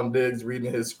Stephon Diggs reading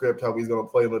his script, how he's gonna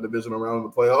play in the divisional round in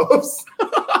the playoffs.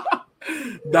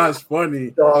 That's funny.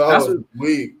 That was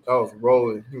weak. I was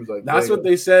rolling. He was like, that's what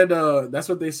they said. That's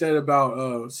what they said about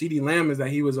CeeDee Lamb, is that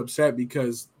he was upset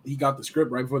because he got the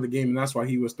script right before the game, and that's why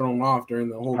he was thrown off during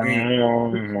the whole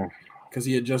game, because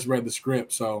he had just read the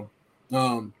script. So,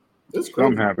 this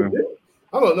something happened.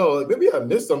 I don't know. Like, maybe I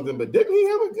missed something, but didn't he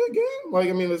have a good game? Like,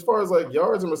 I mean, as far as like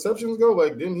yards and receptions go,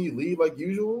 like, didn't he lead like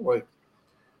usual? Like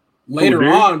later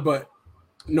on, but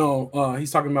no,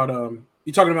 he's talking about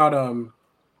you talking about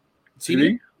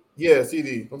CD? Yeah,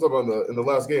 CD. I'm talking about in the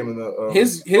last game. In the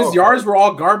his yards were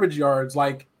all garbage yards.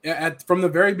 Like from the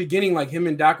very beginning, like him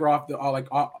and Dak were off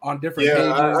on different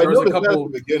pages. There was a couple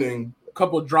beginning.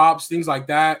 Couple drops, things like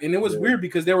that, and it was weird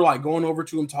because they were like going over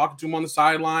to him, talking to him on the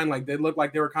sideline, like they looked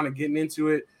like they were kind of getting into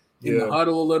it in the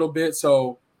huddle a little bit.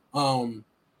 So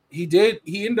he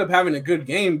ended up having a good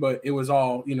game, but it was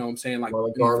all, you know what I'm saying, like in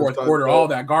the fourth quarter, all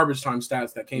that garbage time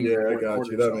stats that came in the fourth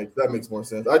quarter. That makes more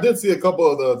sense. I did see a couple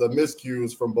of the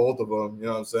miscues from both of them, you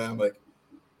know what I'm saying? Like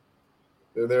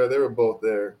they were both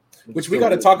there. Which we got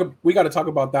to talk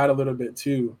about that a little bit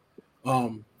too,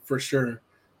 for sure.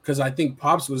 Because I think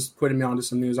Pops was putting me onto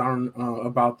some news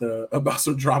about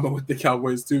some drama with the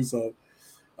Cowboys too. So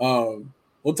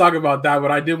we'll talk about that. But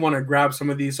I did want to grab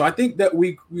some of these. So I think that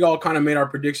we all kind of made our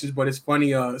predictions. But it's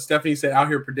funny. Stephanie said out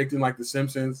here predicting like the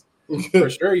Simpsons.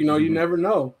 For sure. You know, you never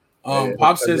know.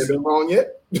 Pops says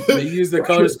they use the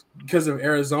colors because of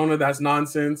Arizona. That's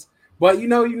nonsense. But you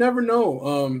never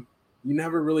know. You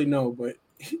never really know. But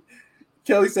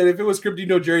Kelly said if it was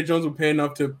scripted, Jerry Jones would pay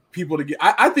enough to people to get.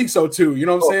 I think so too. You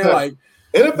know what I'm saying? Like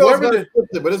NFL's not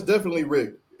scripted, but it's definitely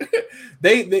rigged.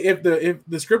 If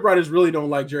the script writers really don't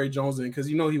like Jerry Jones, because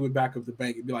he would back up the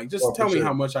bank and be like, just tell me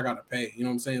how much I gotta pay. You know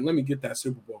what I'm saying? Let me get that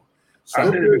Super Bowl. So, I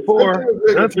did it before.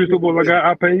 That's the Super Bowl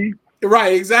I paid.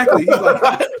 Right, exactly. He's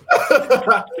like,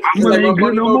 He's like, my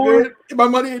money no good. My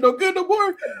money ain't no good no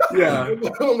more. Yeah.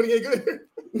 My money ain't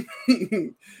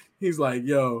good. He's like,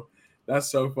 yo, that's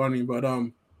so funny. But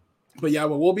yeah,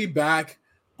 but we'll be back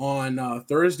on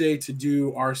Thursday to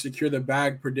do our Secure the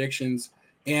Bag predictions.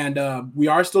 And we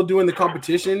are still doing the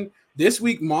competition. This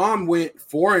week, Mom went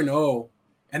 4-0.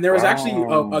 And there was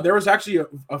actually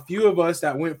a few of us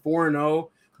that went 4-0.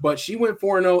 But she went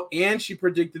 4-0, and she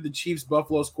predicted the Chiefs'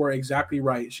 Buffalo score exactly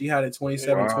right. She had it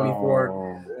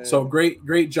 27-24. So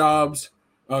great jobs.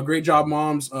 Great job,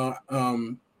 Moms.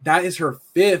 That is her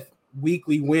 5th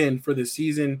weekly win for the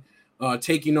season,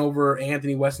 taking over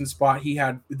Anthony Weston's spot.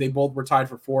 They both were tied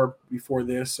for 4 before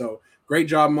this. So great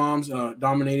job, Moms,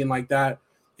 dominating like that.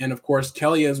 And, of course,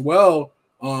 Kelly as well,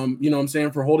 you know what I'm saying,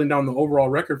 for holding down the overall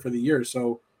record for the year.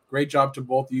 So great job to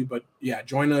both of you. But, yeah,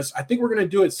 join us. I think we're going to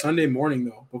do it Sunday morning,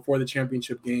 though, before the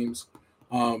championship games.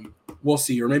 We'll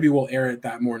see. Or maybe we'll air it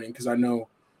that morning because I know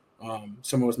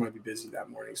some of us might be busy that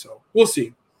morning. So we'll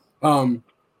see. But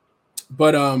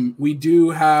we do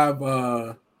have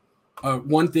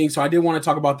one thing. So I did want to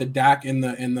talk about the Dak and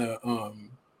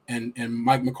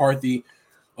Mike McCarthy.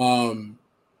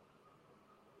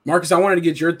 Marcus, I wanted to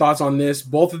get your thoughts on this.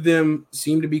 Both of them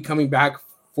seem to be coming back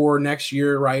for next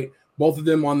year, right? Both of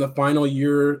them on the final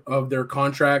year of their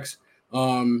contracts,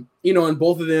 and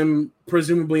both of them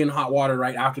presumably in hot water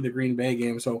right after the Green Bay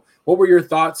game. So what were your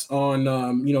thoughts on,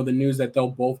 the news that they'll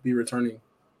both be returning?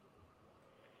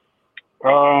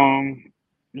 I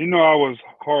was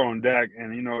hard on Dak,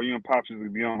 and Pops used to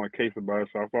be on my case about it,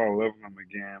 so I thought I loved him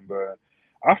again. But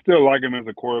I still like him as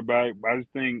a quarterback. But I just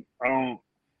think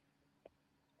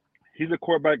he's a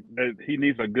quarterback that he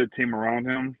needs a good team around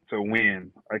him to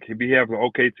win. Like if he has an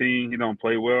okay team, he don't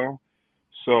play well.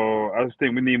 So I just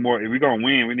think we need more. If we're gonna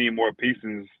win, we need more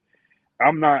pieces.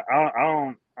 I'm not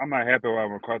happy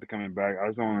about McCarthy coming back. I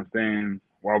just don't understand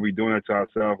why we doing it to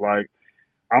ourselves. Like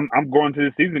I'm going to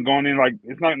the season going in like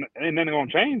ain't nothing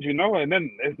gonna change, and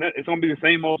then it's gonna be the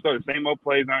same old stuff, the same old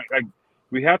plays. Like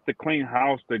we have to clean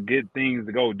house to get things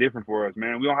to go different for us,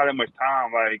 man. We don't have that much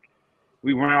time. Like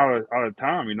we run out of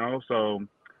time, So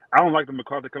I don't like the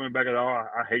McCarthy coming back at all.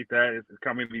 I hate that. It's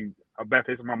kind of made me a bad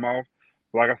taste in my mouth.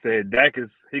 But like I said, Dak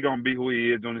he gonna be who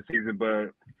he is during the season,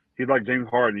 but he's like James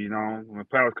Harden, When the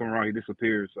powers come around, he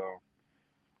disappears. So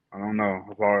I don't know.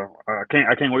 I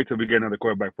can't wait till we get another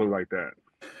quarterback put like that.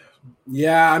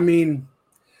 Yeah, I mean,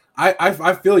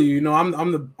 I feel you.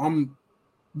 I'm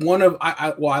one of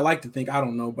I like to think, I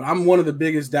don't know, but I'm one of the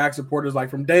biggest Dak supporters. Like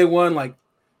from day one, like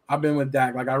I've been with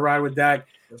Dak. Like I ride with Dak.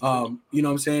 You know what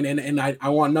I'm saying? And I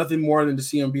want nothing more than to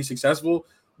see him be successful.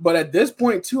 But at this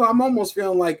point too, I'm almost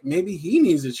feeling like maybe he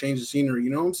needs to change the scenery. You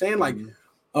know what I'm saying? Like,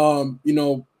 I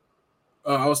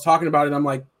was talking about it. I'm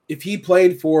like, if he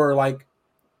played for like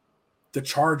the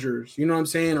Chargers, you know what I'm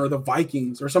saying, or the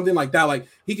Vikings or something like that, like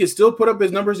he could still put up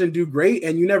his numbers and do great,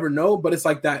 and you never know. But it's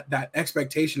like that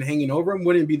expectation hanging over him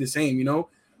wouldn't be the same,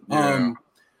 Yeah.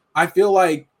 I feel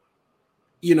like,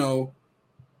 I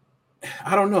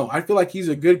don't know. I feel like he's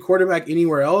a good quarterback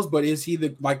anywhere else, but is he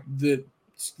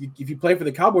if you play for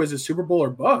the Cowboys, it's Super Bowl or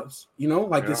bust,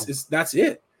 that's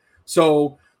it.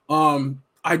 So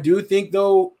I do think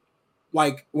though,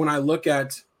 like when I look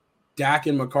at Dak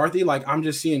and McCarthy, like I'm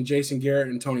just seeing Jason Garrett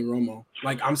and Tony Romo.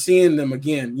 Like I'm seeing them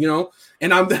again,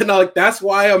 and I'm then like, that's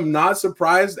why I'm not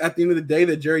surprised at the end of the day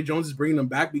that Jerry Jones is bringing them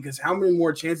back, because how many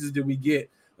more chances did we get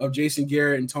of Jason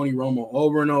Garrett and Tony Romo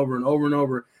over and over and over and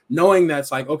over, knowing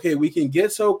that's like, okay, we can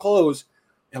get so close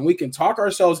and we can talk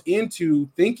ourselves into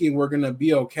thinking we're going to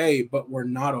be okay, but we're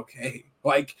not okay.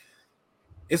 Like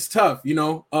it's tough,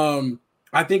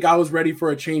 I think I was ready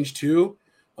for a change too.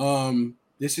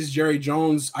 This is Jerry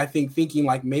Jones, I think, thinking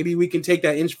like maybe we can take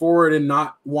that inch forward and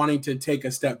not wanting to take a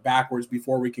step backwards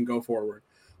before we can go forward.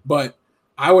 But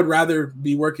I would rather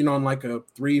be working on like a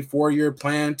 3-4 year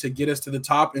plan to get us to the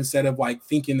top instead of like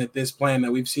thinking that this plan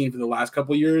that we've seen for the last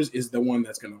couple of years is the one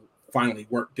that's going to finally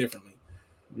work differently.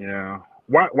 Yeah.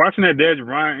 Watching that Dez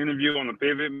Bryant interview on the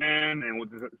Pivot, man, and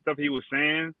with the stuff he was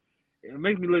saying, it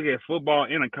makes me look at football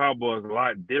and the Cowboys a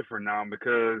lot different now,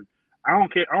 because I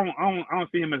don't care. I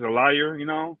don't see him as a liar,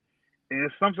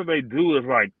 And something they do is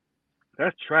like,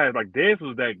 that's trash. Like Dez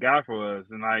was that guy for us,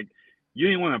 and like you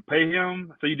didn't want to pay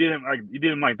him, so you did him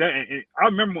like that. And I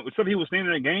remember stuff he was saying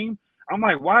in the game. I'm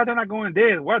like, why are they not going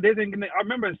Dez? Why they didn't? I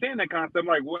remember saying that kind of stuff.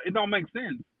 Like, well, it don't make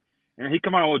sense. And he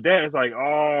come out with that. It's like,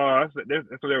 oh, that's what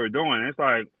they were doing. It's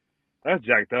like, that's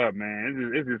jacked up,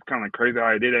 man. It's just kind of crazy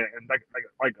how they did it. And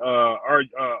like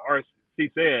RC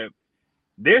said,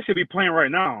 Dez should be playing right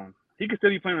now. He could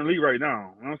still be playing in the league right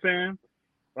now. You know what I'm saying?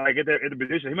 Like at the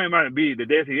position, he might not be the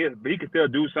Dez he is, but he could still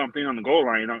do something on the goal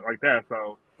line, like that.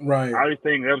 So Right. I just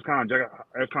think that was kind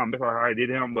of how I did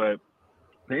him. But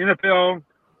the NFL,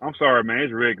 I'm sorry, man,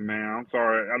 it's rigged, man. I'm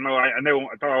sorry. I know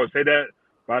I thought I would say that,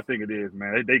 but I think it is,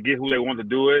 man. They get who they want to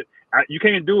do it. You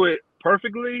can't do it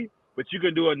perfectly, but you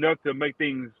can do enough to make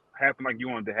things happen like you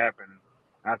want it to happen.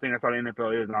 I think that's how the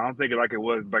NFL is. And I don't think it like it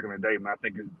was back in the day, man. I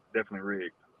think it's definitely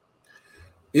rigged.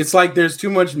 It's like there's too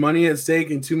much money at stake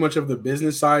and too much of the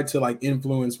business side to like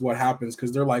influence what happens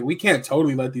because they're like, we can't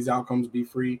totally let these outcomes be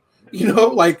free. You know,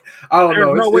 like I don't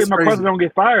know. There's no way it's crazy. McCarthy don't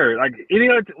get fired. Like any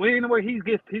way he's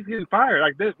getting fired.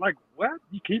 Like this, like what?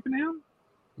 You keeping him?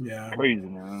 Yeah, crazy,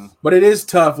 man. But it is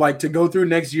tough. Like to go through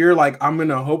next year. Like I'm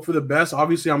gonna hope for the best.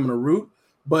 Obviously, I'm gonna root,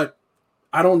 but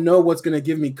I don't know what's gonna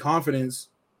give me confidence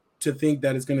to think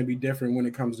that it's gonna be different when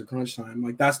it comes to crunch time.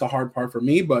 Like that's the hard part for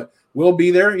me. But we'll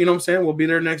be there. You know what I'm saying? We'll be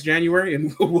there next January,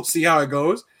 and we'll see how it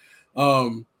goes.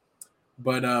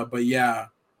 But yeah.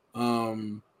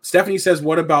 Stephanie says,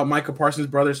 what about Micah Parsons'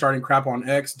 brother starting crap on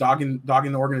X, dogging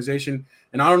the organization?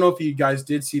 And I don't know if you guys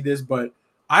did see this, but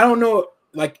I don't know,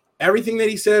 like, everything that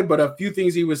he said, but a few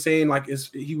things he was saying, like,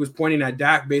 he was pointing at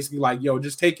Dak, basically like, yo,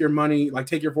 just take your money, like,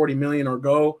 take your $40 million or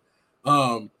go.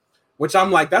 Which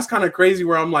I'm like, that's kind of crazy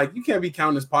where I'm like, you can't be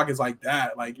counting his pockets like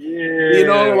that. Like, you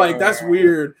know, like, that's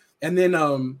weird. And then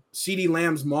CeeDee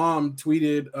Lamb's mom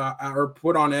tweeted or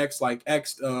put on X, like,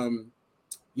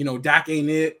 you know, Dak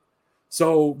ain't it.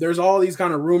 So there's all these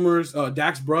kind of rumors.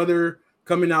 Dak's brother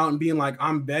coming out and being like,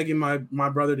 I'm begging my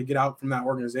brother to get out from that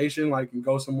organization, like, and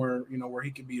go somewhere, you know, where he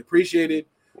could be appreciated.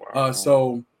 Wow.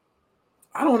 So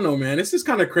I don't know, man. It's just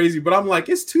kind of crazy, but I'm like,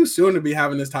 it's too soon to be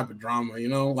having this type of drama, you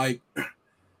know? Like,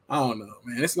 I don't know,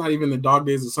 man. It's not even the dog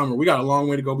days of summer. We got a long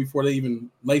way to go before they even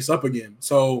lace up again.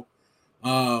 So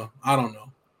I don't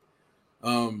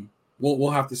know.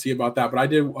 We'll have to see about that. But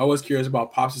I was curious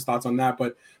about Pops' thoughts on that.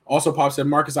 But also, Pop said,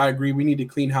 Marcus, I agree. We need to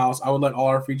clean house. I would let all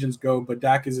our free agents go, but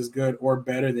Dak is as good or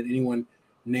better than anyone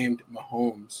named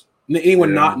Mahomes.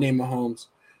 Anyone not named Mahomes.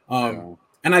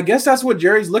 And I guess that's what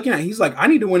Jerry's looking at. He's like, I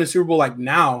need to win a Super Bowl like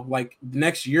now, like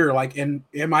next year. Like, and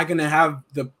am I going to have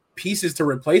the pieces to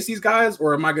replace these guys,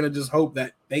 or am I going to just hope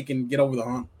that they can get over the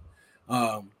hump?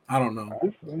 I don't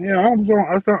know. Yeah, I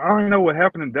don't know what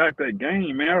happened in that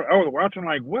game, man. I was watching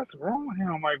like, what's wrong with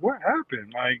him? Like, what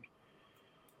happened? Like,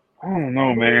 I don't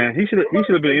know, man. He should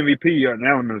have been MVP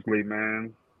unanimously,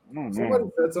 man. I don't know. Somebody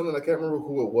said something. I can't remember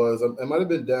who it was. It might have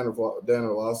been Dan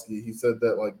Orlovsky. He said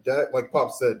that like Dak, like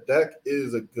Pop said, Dak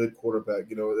is a good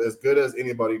quarterback. You know, as good as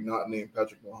anybody not named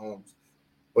Patrick Mahomes,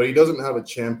 but he doesn't have a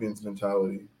champion's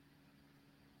mentality.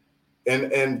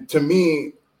 And to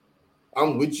me,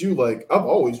 I'm with you. Like, I've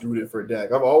always rooted for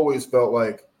Dak. I've always felt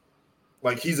like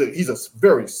he's a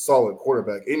very solid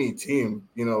quarterback. Any team,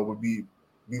 you know, would be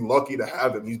lucky to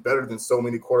have him. He's better than so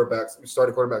many quarterbacks,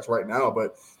 starting quarterbacks right now.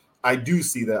 But I do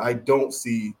see that. I don't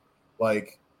see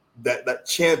like that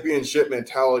championship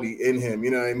mentality in him.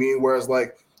 You know what I mean? Whereas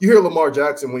like you hear Lamar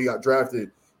Jackson when he got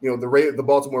drafted, you know, the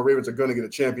Baltimore Ravens are going to get a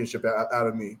championship out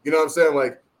of me. You know what I'm saying?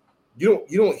 Like you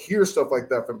don't hear stuff like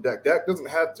that from Dak. Dak doesn't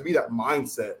have to be that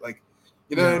mindset. Like,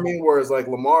 you know what I mean? Whereas like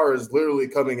Lamar is literally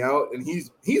coming out and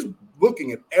he's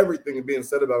looking at everything and being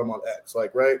said about him on X,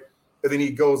 like, right? And then he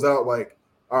goes out like,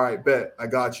 all right, bet, I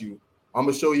got you. I'm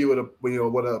gonna show you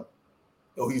what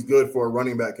he's good for a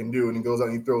running back can do. And he goes out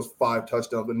and he throws 5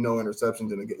 touchdowns with no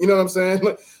interceptions in a game. You know what I'm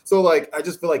saying? So like I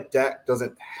just feel like Dak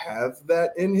doesn't have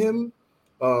that in him.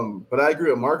 But I agree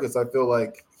with Marcus. I feel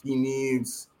like he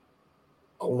needs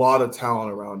a lot of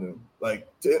talent around him, like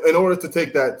in order to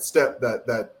take that step that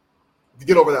to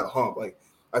get over that hump. Like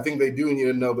I think they do need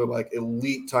another like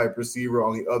elite type receiver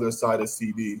on the other side of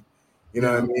CD. You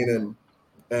know what I mean?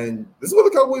 And this is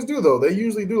what the Cowboys do, though. They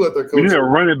usually do let their coach. We need a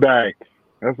running back.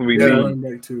 That's what we need. Running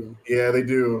back too. Yeah, they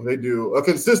do. They do a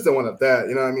consistent one at that.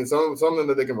 You know what I mean? Something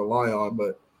that they can rely on.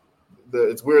 But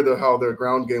it's weird how their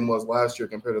ground game was last year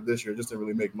compared to this year. It just didn't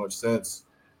really make much sense.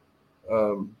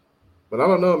 But I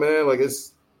don't know, man. Like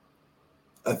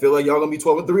I feel like y'all gonna be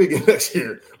 12-3 again next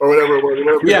year or whatever.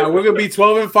 Yeah, we're gonna be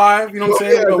 12-5. You know what I'm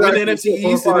saying? We're gonna win the NFC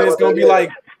East, and then it's gonna be like,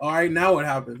 all right, now what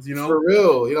happens? You know, for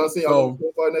real. You know what I'm saying? I'll be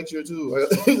 12-5 next year too.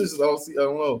 I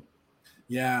don't know.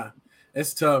 Yeah,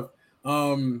 it's tough.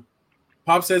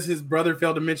 Pop says his brother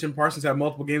failed to mention Parsons had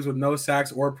multiple games with no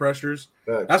sacks or pressures.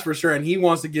 That's for sure, and he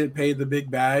wants to get paid the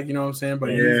big bag. You know what I'm saying?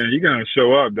 But yeah, you gotta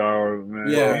show up, dog. Man.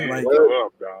 Yeah, like show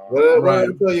up, dog. Right.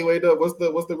 I tell you, wait up. What's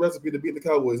the recipe to beat the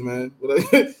Cowboys, man? You know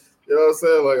what I'm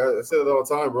saying? Like I said it all the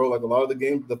time, bro. Like a lot of the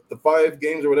games, the 5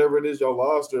 games or whatever it is y'all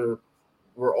lost,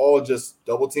 were all just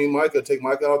double team Micah, take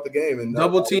Micah out the game, and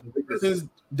double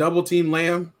team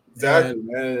Lamb. Exactly,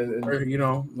 man. And you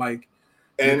know, like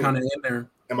and kind of in there.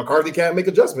 And McCarthy can't make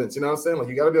adjustments. You know what I'm saying? Like,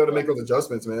 you got to be able to make those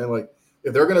adjustments, man. Like,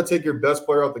 if they're going to take your best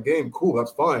player out the game, cool,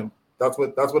 that's fine. That's what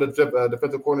a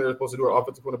defensive coordinator is supposed to do, or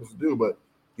offensive coordinator is supposed to do. But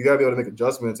you got to be able to make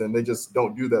adjustments, and they just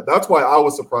don't do that. That's why I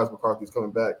was surprised McCarthy's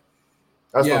coming back.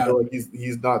 That's why I feel like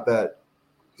he's not that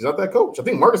coach. I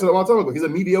think Marcus said it a long time ago. He's a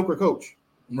mediocre coach.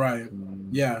 Right.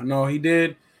 Yeah. No, he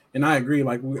did. And I agree.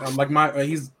 Like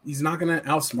he's not gonna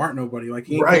outsmart nobody. Like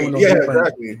he ain't right. No yeah.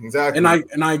 Exactly. And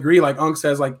I agree. Like Unc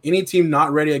says, like any team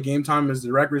not ready at game time is the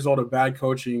direct result of bad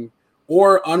coaching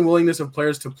or unwillingness of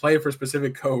players to play for a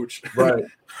specific coach. Right.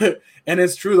 And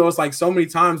it's true though. It's like so many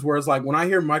times where it's like when I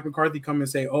hear Mike McCarthy come and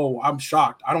say, "Oh, I'm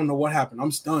shocked. I don't know what happened.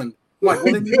 I'm stunned." I'm like,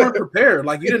 well, then you weren't prepared.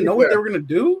 Like you didn't know what they were gonna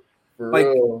do. For like,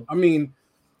 real. I mean.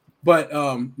 But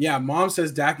Mom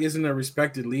says Dak isn't a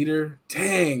respected leader.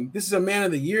 Dang, this is a man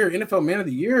of the year, NFL man of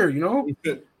the year, you know?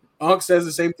 Unc says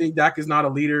the same thing. Dak is not a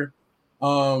leader.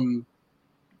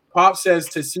 Pop says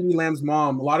to CeeDee Lamb's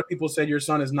mom, a lot of people said your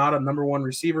son is not a number one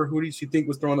receiver. Who did she think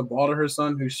was throwing the ball to her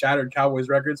son who shattered Cowboys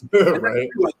records? Right.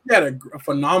 Like, he had a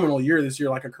phenomenal year this year,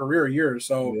 like a career year.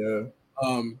 So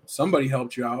somebody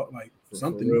helped you out, like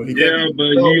something. Yeah, but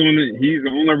he's the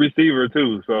only receiver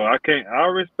too. So I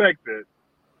respect it.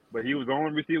 But he was the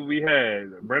only receiver we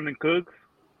had. Brandon Cooks?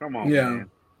 Come on,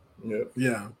 man.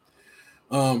 Yeah.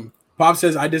 Pop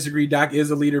says, I disagree. Dak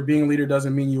is a leader. Being a leader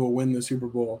doesn't mean you will win the Super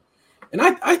Bowl. And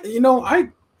I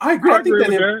agree. I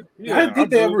think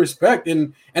they have respect.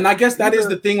 And I guess that is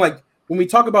the thing. Like when we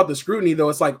talk about the scrutiny, though,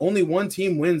 it's like only one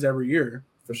team wins every year.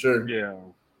 For sure. Yeah.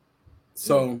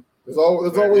 So there's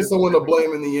always someone to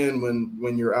blame in the end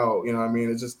when you're out. You know what I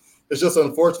mean? It's just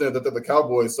unfortunate that they're the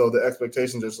Cowboys, so the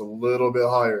expectations are just a little bit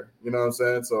higher. You know what I'm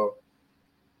saying? So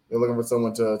they're looking for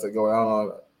someone to go out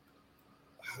on.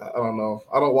 I don't know.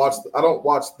 I don't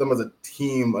watch them as a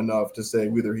team enough to say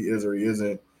whether he is or he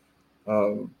isn't.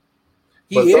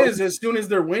 He is as soon as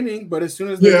they're winning, but as soon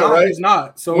as they're not, he's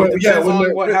not. So it depends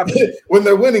on what happens. When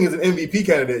they're winning, is an MVP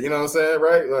candidate. You know what I'm saying?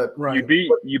 Right? Right.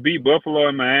 You beat Buffalo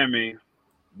and Miami.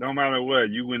 No matter what,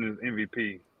 you win as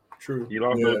MVP. True. He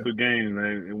lost those 2 games,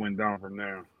 and it went down from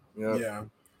there. Yeah.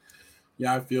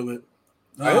 Yeah, I feel it.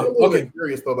 I am a little bit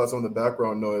curious though about some of the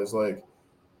background noise, like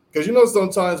because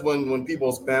sometimes when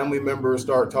people's family members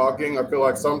start talking, I feel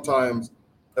like sometimes,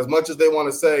 as much as they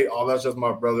want to say, "Oh, that's just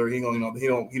my brother," he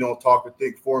don't talk or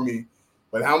think for me.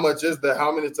 But how much is that?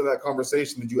 How minutes of that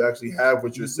conversation did you actually have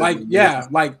with your sibling?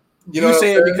 You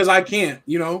say it because I can't.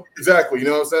 Exactly. You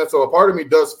know what I'm saying? So a part of me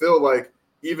does feel like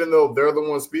even though they're the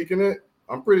ones speaking it,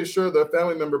 I'm pretty sure their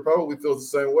family member probably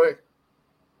feels the same way.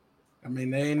 I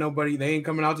mean, they ain't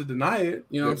coming out to deny it.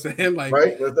 You know what I'm saying? Like,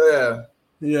 right?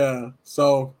 Yeah.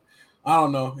 So I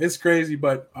don't know. It's crazy,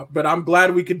 but I'm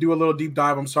glad we could do a little deep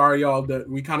dive. I'm sorry, y'all, that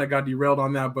we kind of got derailed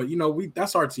on that, but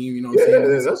that's our team. You know what I'm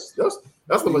saying?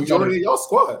 That's the majority of y'all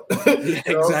squad. Yeah,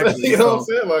 exactly. You know what I'm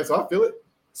saying? Like, so I feel it.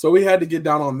 So we had to get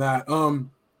down on that.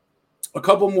 A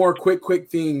couple more quick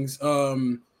things.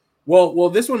 Well,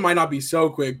 this one might not be so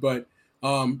quick, but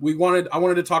I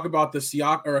wanted to talk about the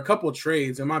Siakam, or a couple of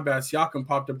trades, and my bad, Siakam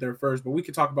popped up there first, but we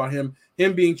could talk about him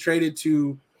being traded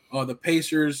to the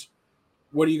Pacers.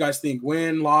 What do you guys think?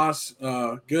 Win, loss,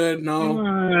 good, no?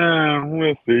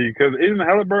 We'll see, because isn't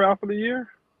Halliburton out for the year?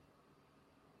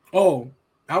 Oh,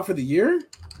 out for the year?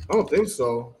 I don't think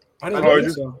so. I know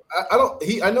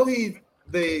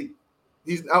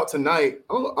he's out tonight.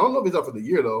 I don't know if he's out for the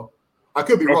year though. I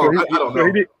could be wrong. I don't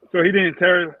know. So he didn't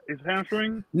tear his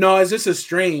hamstring? No, it's just a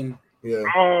strain. Yeah.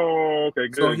 Oh, okay.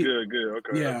 Good, So good.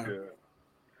 Okay. Yeah. That's good.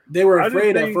 They were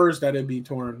afraid at first that it'd be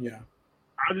torn. Yeah.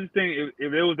 I just think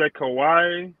if it was that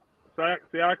Kawhi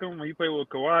Siakam, when he played with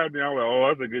Kawhi, then I was like, oh,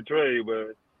 that's a good trade.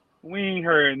 But we ain't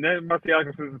heard nothing about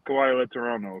Siakam since Kawhi left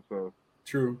Toronto. So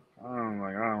True. I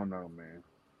don't know, man.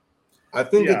 I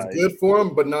think it's good for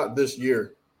him, but not this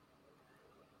year.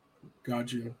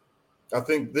 Got you. I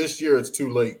think this year it's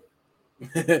too late.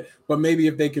 But maybe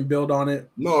if they can build on it.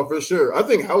 No, for sure. I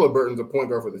think Halliburton's a point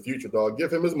guard for the future, dog.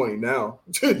 Give him his money now.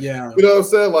 Yeah. You know what I'm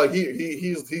saying? Like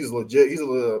he's legit. He's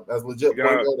as legit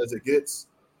point guard as it gets.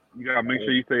 You gotta make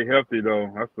sure you stay healthy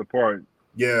though. That's the part.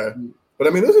 Yeah. But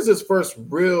I mean, this is his first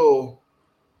real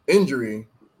injury.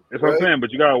 That's what I'm saying,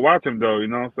 but you gotta watch him though,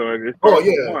 So it's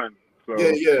one. So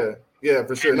yeah,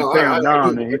 for sure. No,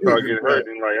 and he probably get hurt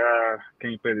and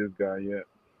can't play this guy yet.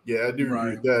 Yeah, I do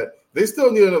agree with that. They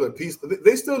still need another piece.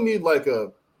 They still need like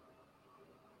a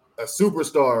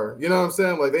superstar. You know what I'm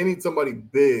saying? Like they need somebody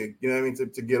big. You know what I mean?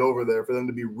 To get over there for them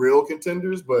to be real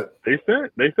contenders. But they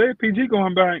said PG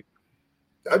going back.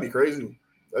 That'd be crazy.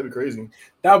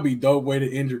 That would be dope way to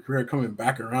end your career coming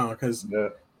back around because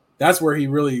that's where he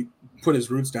really put his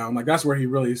roots down. Like that's where he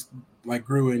really like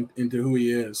grew into who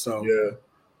he is. So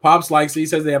Pops likes it. He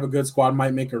says they have a good squad,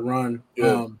 might make a run.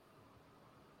 Yeah.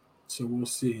 So we'll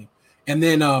see. And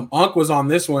then Unc was on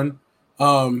this one.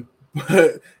 Joel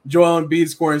Embiid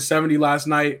scoring 70 last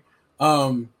night.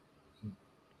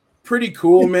 Pretty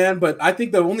cool, man. But I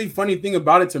think the only funny thing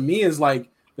about it to me is like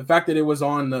the fact that it was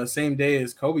on the same day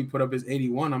as Kobe put up his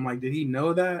 81. I'm like, did he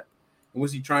know that? And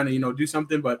was he trying to, do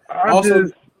something? But go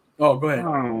ahead. I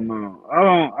don't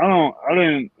know. I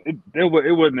didn't.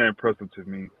 It wasn't that impressive to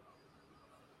me.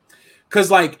 Because,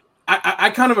 like, I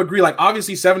kind of agree. Like,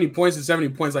 obviously, 70 points is 70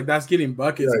 points. Like, that's getting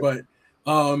buckets. Right. But,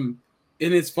 and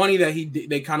it's funny that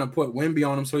they kind of put Wemby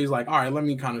on him. So he's like, all right, let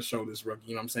me kind of show this rookie.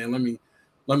 You know what I'm saying? Let me,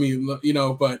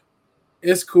 but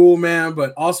it's cool, man.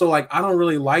 But also, like, I don't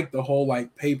really like the whole,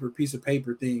 like, piece of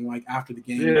paper thing, like, after the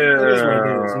game. Yeah. Like, it is what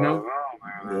it is,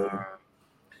 Yeah.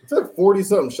 It's like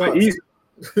 40-something shots.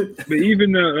 But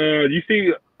even you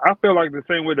see, I feel like the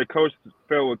same way the coach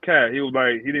felt with Cat. He was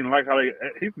like, he didn't like how he's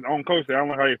his own coach. I don't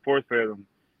like how they force fed him.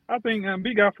 I think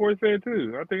B got force fed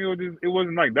too. I think it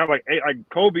wasn't like that. Like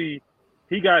Kobe,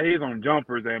 he got his on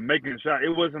jumpers and making shots.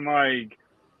 It wasn't like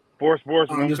force. You know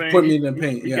what I'm saying? Put me in the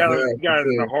paint. He got it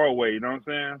in the hard way. You know what I'm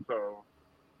saying? So.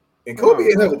 And Kobe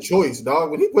didn't have a choice,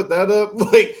 dog. When he put that up,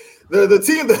 like the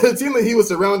team that he was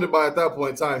surrounded by at that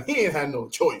point in time, he ain't had no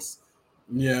choice.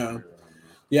 Yeah,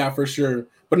 for sure.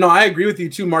 But no, I agree with you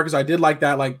too, Marcus. I did like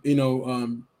that. Like,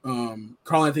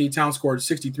 Karl Anthony Towns scored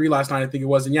 63 last night, I think it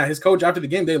was. And yeah, his coach after the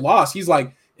game, they lost. He's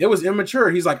like, it was immature.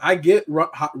 He's like, I get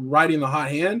riding the hot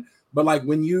hand, but like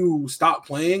when you stop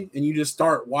playing and you just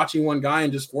start watching one guy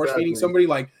and just force feeding somebody,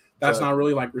 like that's not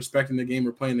really like respecting the game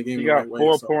or playing the game. He got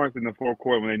 4 points in the fourth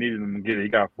quarter when they needed him to get it. He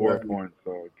got 4 points.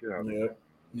 So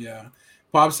yeah.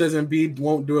 Pop says Embiid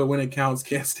won't do it when it counts.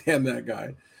 Can't stand that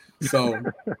guy. So.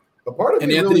 A part of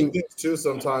me really thinks too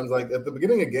sometimes, like at the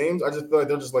beginning of games, I just feel like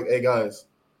they're just like, hey guys,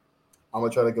 I'm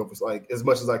gonna try to go for like as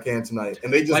much as I can tonight.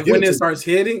 And they just like when it starts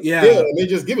hitting, and they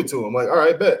just give it to him. Like, all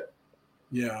right, bet.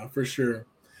 Yeah, for sure.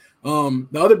 The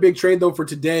other big trade though for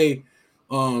today,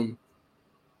 Strizzy,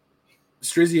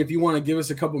 if you want to give us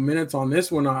a couple minutes on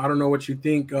this one, I don't know what you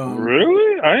think.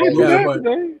 Really? I ain't but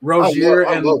Rozier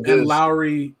and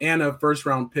Lowry and a first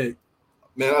round pick.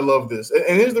 Man, I love this.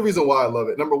 And here's the reason why I love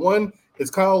it. Number one, it's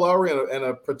Kyle Lowry and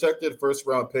a protected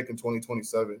first-round pick in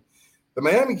 2027. The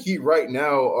Miami Heat right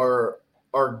now are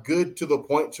good to the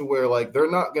point to where, like, they're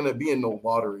not going to be in no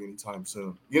lottery anytime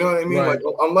soon. You know what I mean? Right.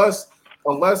 Like,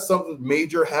 unless something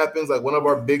major happens, like one of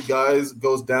our big guys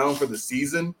goes down for the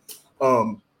season,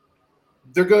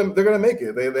 they're gonna make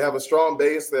it. They have a strong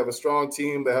base. They have a strong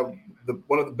team. They have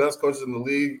one of the best coaches in the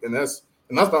league, and that's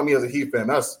not me as a Heat fan.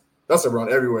 That's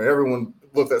around everywhere. Everyone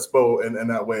looks at Spo in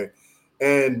that way.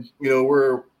 And,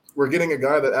 we're getting a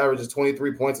guy that averages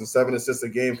 23 points and 7 assists a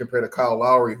game compared to Kyle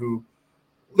Lowry, who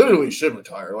literally should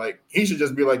retire. Like, he should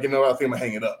just be like, I think I'm going to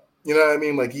hang it up. You know what I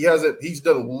mean? Like, he's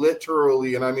done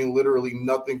literally, and I mean literally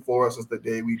nothing for us since the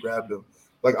day we grabbed him.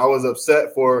 Like, I was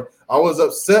upset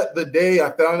the day I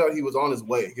found out he was on his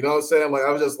way. You know what I'm saying? Like, I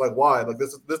was just like, why? Like,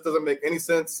 this doesn't make any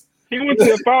sense. He went to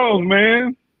the finals,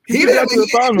 man. He didn't get to the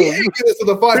finals. He got to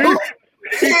the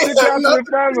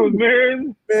finals,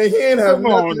 man. Man, he ain't have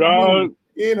nothing. Dog.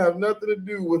 He didn't have nothing to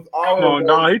do with our. Come on,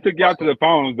 dog. He took y'all to the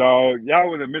finals, dog. Y'all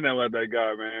wouldn't have been there like that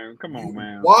guy, man. Come on,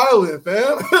 man. Wildin',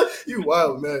 fam. You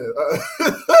wild, man.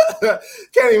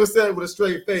 Can't even say it with a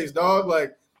straight face, dog.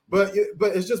 Like, but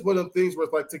it's just one of them things where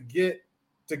it's like to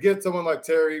get someone like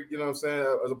Terry, you know what I'm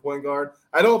saying, as a point guard.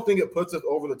 I don't think it puts us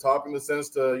over the top in the sense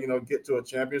to get to a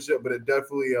championship, but it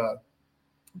definitely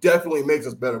makes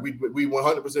us better. We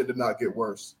 100% did not get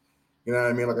worse. You know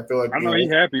what I mean? Like, I feel like I know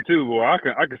he's happy too, boy. I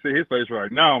can see his face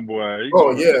right now, boy.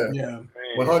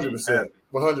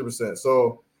 100%.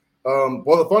 So,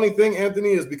 well, the funny thing, Anthony,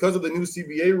 is because of the new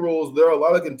CBA rules, there are a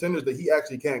lot of contenders that he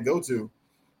actually can't go to.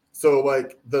 So,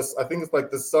 like I think it's like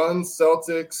the Suns,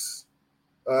 Celtics,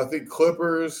 I think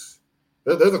Clippers.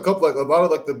 There's a couple, like a lot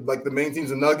of like the main teams,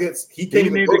 the Nuggets. He can't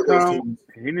even go to those teams.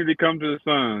 He need to come to the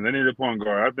Suns. They need a point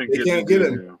guard. I think they can't get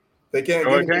him. They can't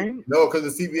get him. No, because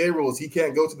of the CBA rules, he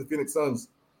can't go to the Phoenix Suns.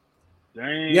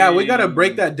 Dang. Yeah, we got to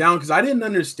break that down because I didn't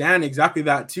understand exactly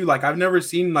that too. Like, I've never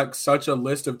seen like such a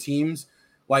list of teams.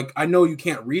 Like, I know you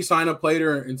can't re-sign a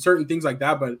player and certain things like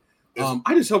that, but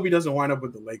I just hope he doesn't wind up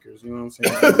with the Lakers. You know what I'm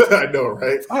saying? I know,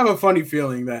 right? I have a funny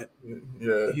feeling that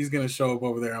he's gonna show up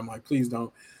over there. I'm like, please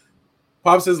don't.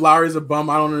 Pop says Lowry's a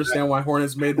bum. I don't understand why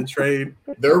Hornets made the trade.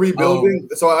 They're rebuilding.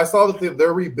 So I saw that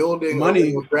they're rebuilding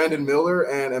money with Brandon Miller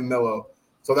and Melo.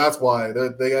 So that's why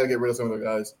they got to get rid of some of their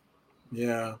guys.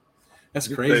 Yeah, that's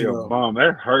crazy. A bum.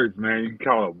 That hurts, man. You can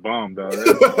call it a bum, dog.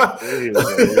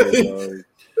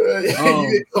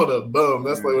 You get called a bum.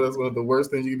 That's that's one of the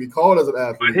worst things you can be called as an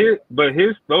athlete. But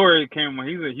his story came when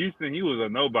he was in Houston. He was a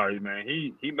nobody, man.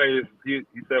 He made he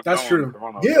said that's true.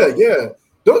 Yeah.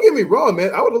 Don't get me wrong,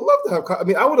 man. I would have loved to have. I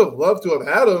mean, I would have loved to have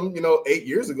had him. 8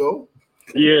 years ago.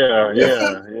 Yeah. You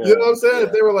know what I'm saying?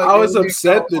 If they were like, I was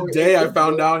upset the day I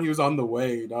found out he was on the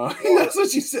way, dog. That's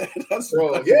what you said. That's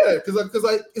right. Yeah,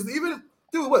 because even.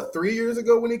 Dude, 3 years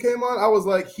ago when he came on, I was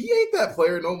like, he ain't that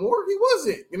player no more. He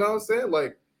wasn't. You know what I'm saying?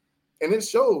 Like, and it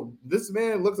showed. This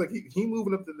man looks like he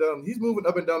moving up he's moving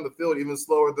up and down the field even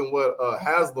slower than what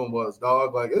Haslam was,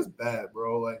 dog. Like, it's bad,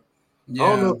 bro. Like, I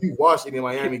don't know if you watched any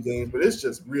Miami games, but it's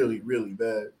just really, really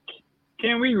bad.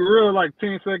 Can we 10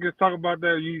 seconds talk about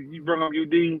that? You brought up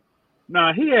UD.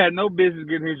 Nah, he had no business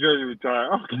getting his jersey retired.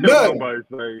 I don't care what nobody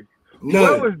say.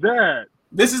 What was that?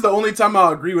 This is the only time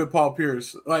I'll agree with Paul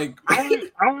Pierce. Like, I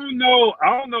don't know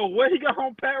what he got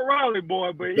on Pat Riley,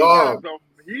 boy, but he got some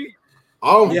heat.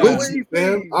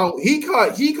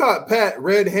 He caught Pat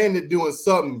red-handed doing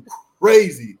something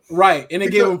crazy. Right, and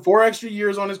it gave him 4 extra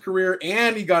years on his career,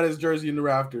 and he got his jersey in the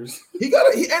rafters. And in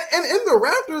the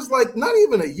rafters, like not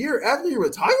even a year after he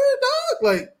retired, dog.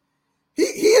 Like he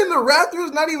in the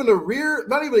rafters, not even a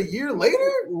year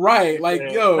later. Right, like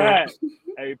Pat,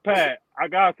 hey Pat. I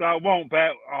got what I want,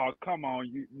 Pat. Oh, come on.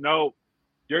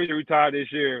 Jersey retired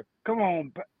this year. Come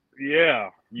on, Pat. Yeah.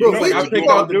 I picked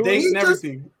out the dates and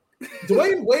everything.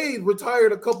 Dwayne Wade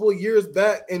retired a couple of years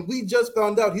back, and we just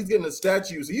found out he's getting a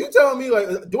statue. So you telling me, like,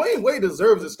 Dwayne Wade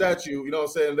deserves a statue, you know what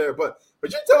I'm saying, there. But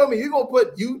you're telling me you're going to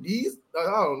put UDs? I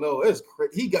don't know. It's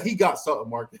crazy. He got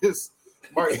something, Marcus.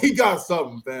 He got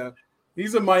something, fam.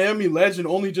 He's a Miami legend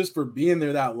only just for being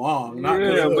there that long. But he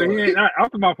ain't. I'm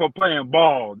talking about for playing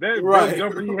ball. That right.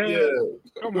 Jumper he had.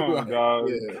 Come on, dog.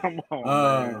 Yeah. Come on,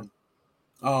 man.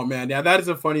 Oh man, yeah, that is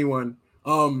a funny one.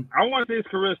 I want his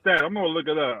career stats. I'm gonna look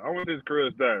it up. I want his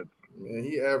career stats. Man,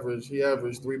 he averaged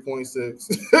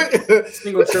 3.6.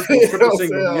 Single, triple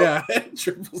single. Yeah,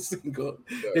 triple single.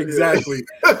 Exactly.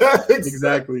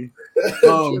 Exactly.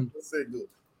 Triple single.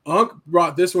 Unc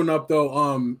brought this one up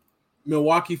though.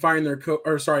 Milwaukee firing their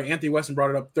coach, Anthony Weston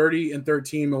brought it up.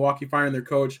 30-13, Milwaukee firing their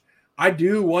coach. I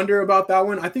do wonder about that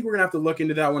one. I think we're gonna have to look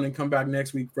into that one and come back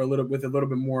next week with a little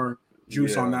bit more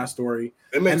juice on that story.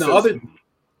 And the other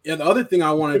thing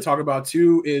I want to talk about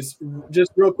too is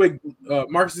just real quick,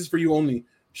 Marcus, this is for you only.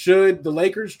 Should the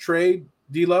Lakers trade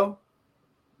D'Lo?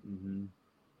 Mm-hmm.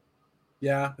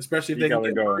 Yeah, especially if they can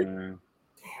get man.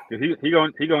 He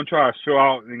gonna try to show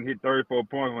out and hit 34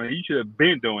 points when he should have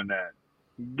been doing that.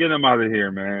 Get him out of here,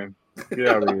 man. Get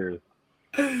out of here.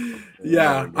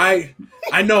 Yeah, I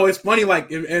know it's funny.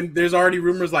 Like, and there's already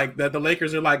rumors like that the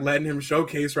Lakers are like letting him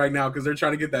showcase right now because they're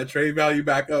trying to get that trade value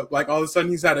back up. Like all of a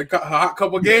sudden he's had a hot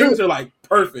couple games. They're like,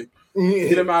 perfect.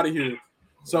 Get him out of here.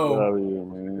 So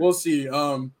we'll see.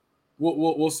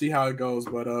 We'll see how it goes.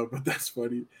 But that's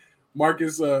funny.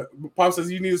 Marcus, Pop says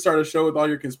you need to start a show with all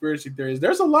your conspiracy theories.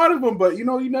 There's a lot of them, but you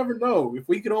never know. If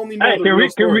we could only know. Hey,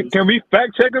 can we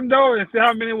fact check them though and see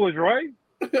how many was right?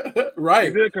 Right.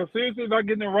 Is it a conspiracy about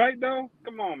getting it right though?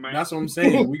 Come on, man. That's what I'm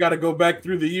saying. We got to go back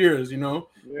through the years. We'll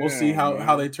see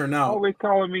how they turn out. Always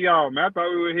calling me out, man. I thought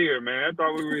we were here, man. I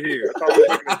thought we were here. I thought we were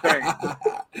making the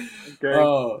thing. Okay.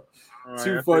 Oh, right,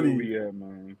 too funny.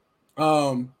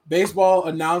 Man. Baseball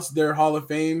announced their Hall of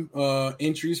Fame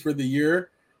entries for the year.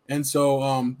 And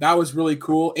so that was really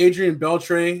cool. Adrian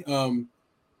Beltre,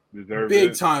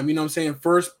 big time, you know what I'm saying?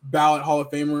 First ballot Hall of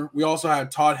Famer. We also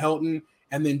had Todd Helton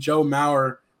and then Joe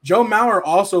Mauer. Joe Mauer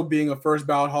also being a first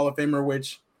ballot Hall of Famer,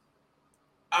 which,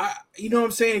 you know what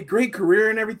I'm saying? Great career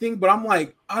and everything. But I'm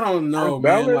like, I don't know,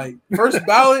 man. Like, first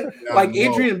ballot, like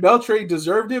Adrian Beltre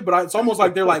deserved it. But it's almost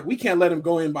like they're like, we can't let him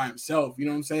go in by himself. You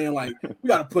know what I'm saying? Like, we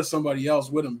got to put somebody else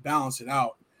with him, balance it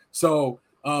out. So,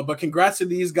 but congrats to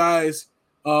these guys.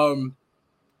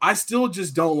 I still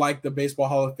just don't like the Baseball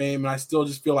Hall of Fame, and I still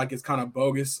just feel like it's kind of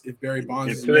bogus if Barry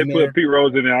Bonds is in there. They put Pete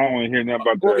Rose in there. I don't want to hear nothing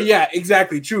about that. Well, yeah,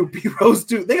 exactly. True. Pete Rose,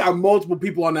 too. They got multiple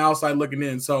people on the outside looking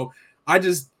in. So I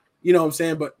just, you know what I'm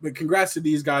saying? But congrats to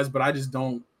these guys, but I just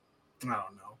don't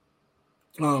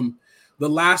know. The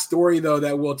last story, though,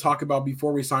 that we'll talk about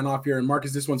before we sign off here, and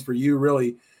Marcus, this one's for you,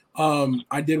 really.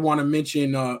 I did want to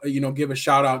mention, give a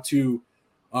shout out to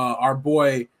our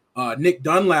boy Nick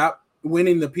Dunlap,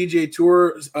 winning the PGA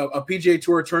Tour, a PGA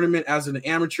Tour tournament as an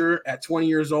amateur at 20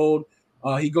 years old.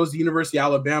 He goes to University of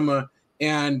Alabama,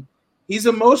 and he's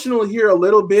emotional here a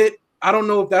little bit. I don't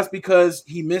know if that's because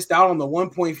he missed out on the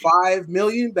 $1.5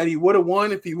 million that he would have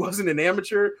won if he wasn't an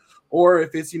amateur, or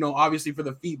if it's, obviously for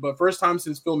the feat. But first time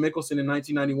since Phil Mickelson in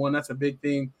 1991, that's a big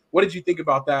thing. What did you think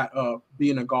about that,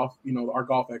 being a golf, our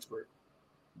golf expert?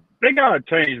 They gotta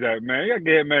change that, man. You gotta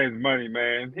get him his money,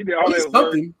 man. He did all that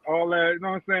work, all that. You know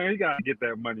what I'm saying? He gotta get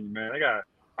that money, man. I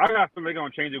got feel they're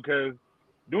gonna change it because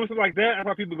doing stuff like that, that's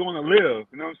how people going to live.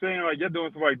 You know what I'm saying? Like, you're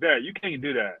doing stuff like that. You can't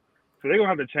do that. So they're gonna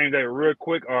have to change that real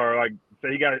quick, or like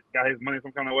say he got his money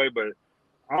some kind of way. But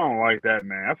I don't like that,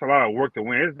 man. That's a lot of work to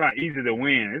win. It's not easy to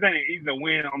win. It ain't easy to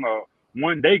win on a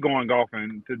one day going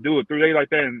golfing. To do it 3 days like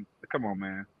that, and come on,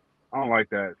 man. I don't like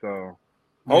that. So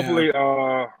hopefully,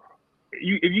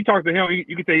 if you talk to him,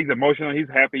 you can say he's emotional. He's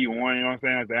happy you won. You know what I'm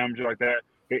saying? As an amateur like that,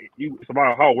 it's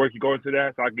about how work you go into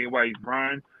that. So I get why he's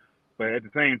crying, but at the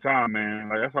same time, man,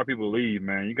 like that's why people leave,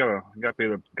 man. You gotta pay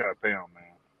them, man.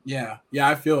 Yeah,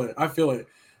 I feel it.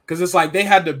 Because it's like they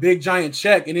had the big giant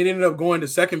check and it ended up going to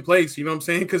second place. You know what I'm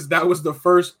saying? Because that was the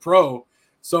first pro.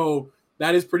 So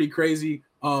that is pretty crazy.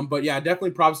 But yeah,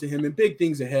 definitely props to him and big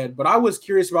things ahead. But I was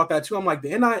curious about that too. I'm like,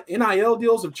 the NIL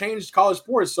deals have changed college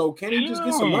sports. So can he just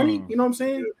get some money? You know what I'm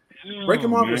saying? Break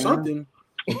him off or something.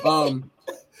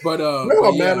 But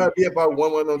I'd be about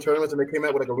one of those tournaments and they came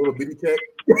out with like a little bitty check.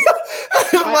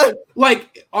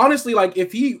 like honestly, like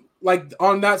if he like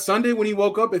on that Sunday when he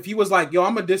woke up, if he was like, yo,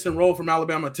 I'm a disenroll from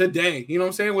Alabama today, you know what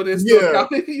I'm saying? With his you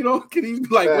know, can he be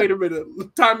like, wait a minute,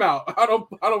 time out. I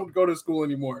don't go to school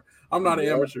anymore. I'm not an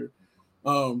amateur.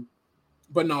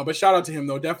 But shout out to him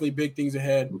though. Definitely big things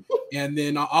ahead. And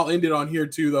then I'll end it on here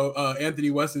too though.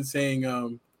 Anthony Weston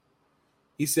saying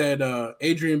he said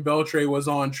Adrian Beltre was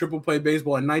on Triple Play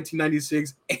Baseball in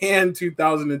 1996 and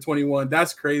 2021.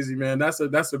 That's crazy, man. That's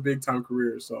a big time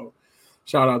career. So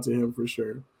shout out to him for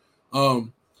sure. But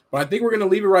I think we're gonna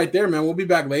leave it right there, man. We'll be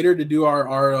back later to do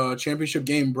our championship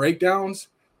game breakdowns.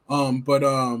 But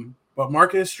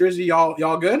Marcus, Strizzy,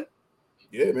 y'all good?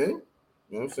 Yeah, man.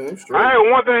 You know what I'm saying? Straight. I had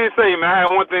one thing to say, man. I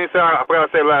forgot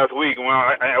to say last week when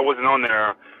I wasn't on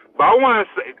there. But I want to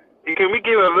say, can we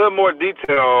give a little more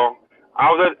detail? I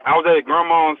was at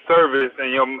grandma's service,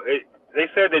 and they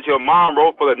said that your mom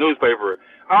wrote for the newspaper.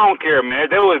 I don't care, man.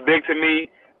 That was big to me.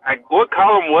 What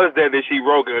column was that she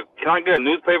wrote? Can I get a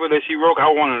newspaper that she wrote?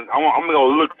 I'm gonna go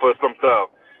look for some stuff.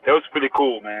 That was pretty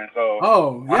cool, man. So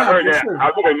I heard that. Sure.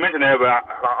 I think I mentioned that, but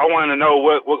I wanted to know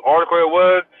what article it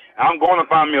was. I'm going to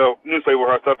find me a newspaper with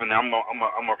her stuff, and I'm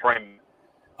gonna frame it.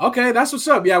 Okay, that's what's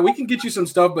up. Yeah, we can get you some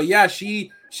stuff. But yeah,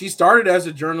 she started as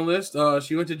a journalist.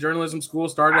 She went to journalism school,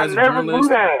 started as a journalist.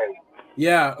 Knew that.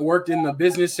 Yeah, worked in the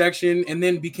business section, and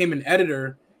then became an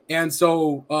editor. And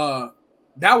so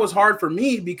that was hard for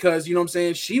me because, you know what I'm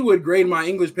saying, she would grade my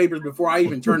English papers before I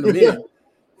even turned them in.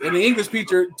 And the English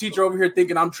teacher over here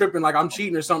thinking I'm tripping, like I'm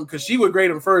cheating or something, because she would grade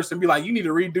them first and be like, you need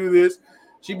to redo this.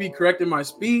 She'd be correcting my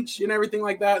speech and everything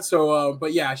like that. So,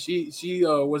 but yeah, she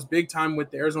was big time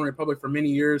with the Arizona Republic for many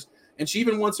years, and she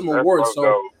even won some awards.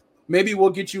 So maybe we'll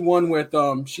get you one with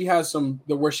she has some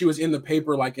where she was in the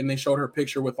paper, like, and they showed her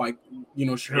picture with like, you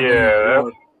know, I just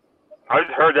heard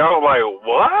that. I was like,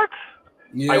 what?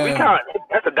 Yeah, like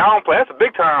that's a downplay. That's a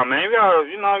big time, man. You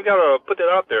gotta put that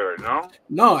out there, you know?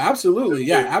 No, absolutely.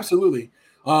 Yeah, absolutely.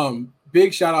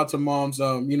 Big shout out to moms, you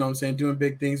know what I'm saying, doing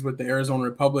big things with the Arizona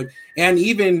Republic. And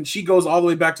even she goes all the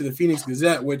way back to the Phoenix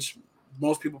Gazette, which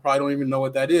most people probably don't even know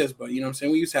what that is. But, you know what I'm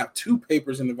saying, we used to have 2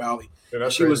 papers in the Valley. Yeah,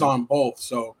 she was on both.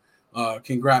 So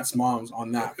congrats, moms,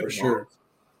 on that for sure.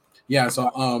 Yeah, so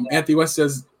Anthony West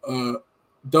says,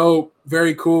 dope,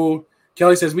 very cool.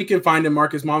 Kelly says, we can find him,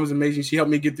 Marcus. Mom is amazing. She helped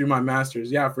me get through my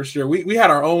master's. Yeah, for sure. We had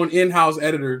our own in-house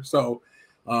editor. So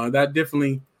that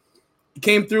definitely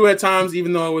came through at times,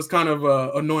 even though it was kind of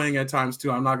annoying at times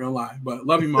too. I'm not gonna lie, but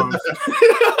love you, Mom.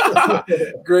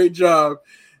 Great job.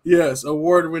 Yes,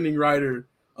 award-winning writer.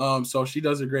 So she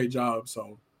does a great job.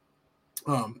 So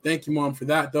thank you, Mom, for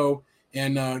that though.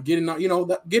 And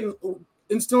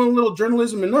instilling a little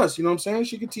journalism in us. You know what I'm saying?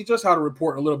 She could teach us how to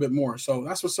report a little bit more. So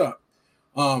that's what's up.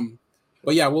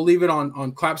 But yeah, we'll leave it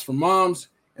on claps for moms,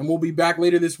 and we'll be back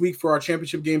later this week for our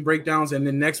championship game breakdowns, and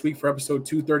then next week for episode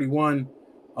 231.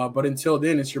 But until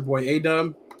then, it's your boy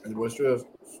A-Dub. And your boy Stress.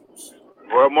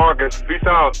 Well, Marcus, peace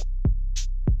out.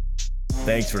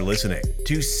 Thanks for listening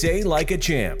to Say Like a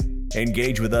Champ.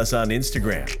 Engage with us on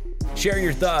Instagram. Share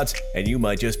your thoughts, and you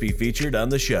might just be featured on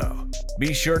the show.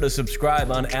 Be sure to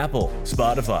subscribe on Apple,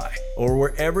 Spotify, or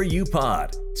wherever you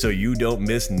pod so you don't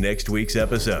miss next week's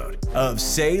episode of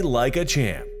Say Like a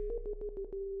Champ.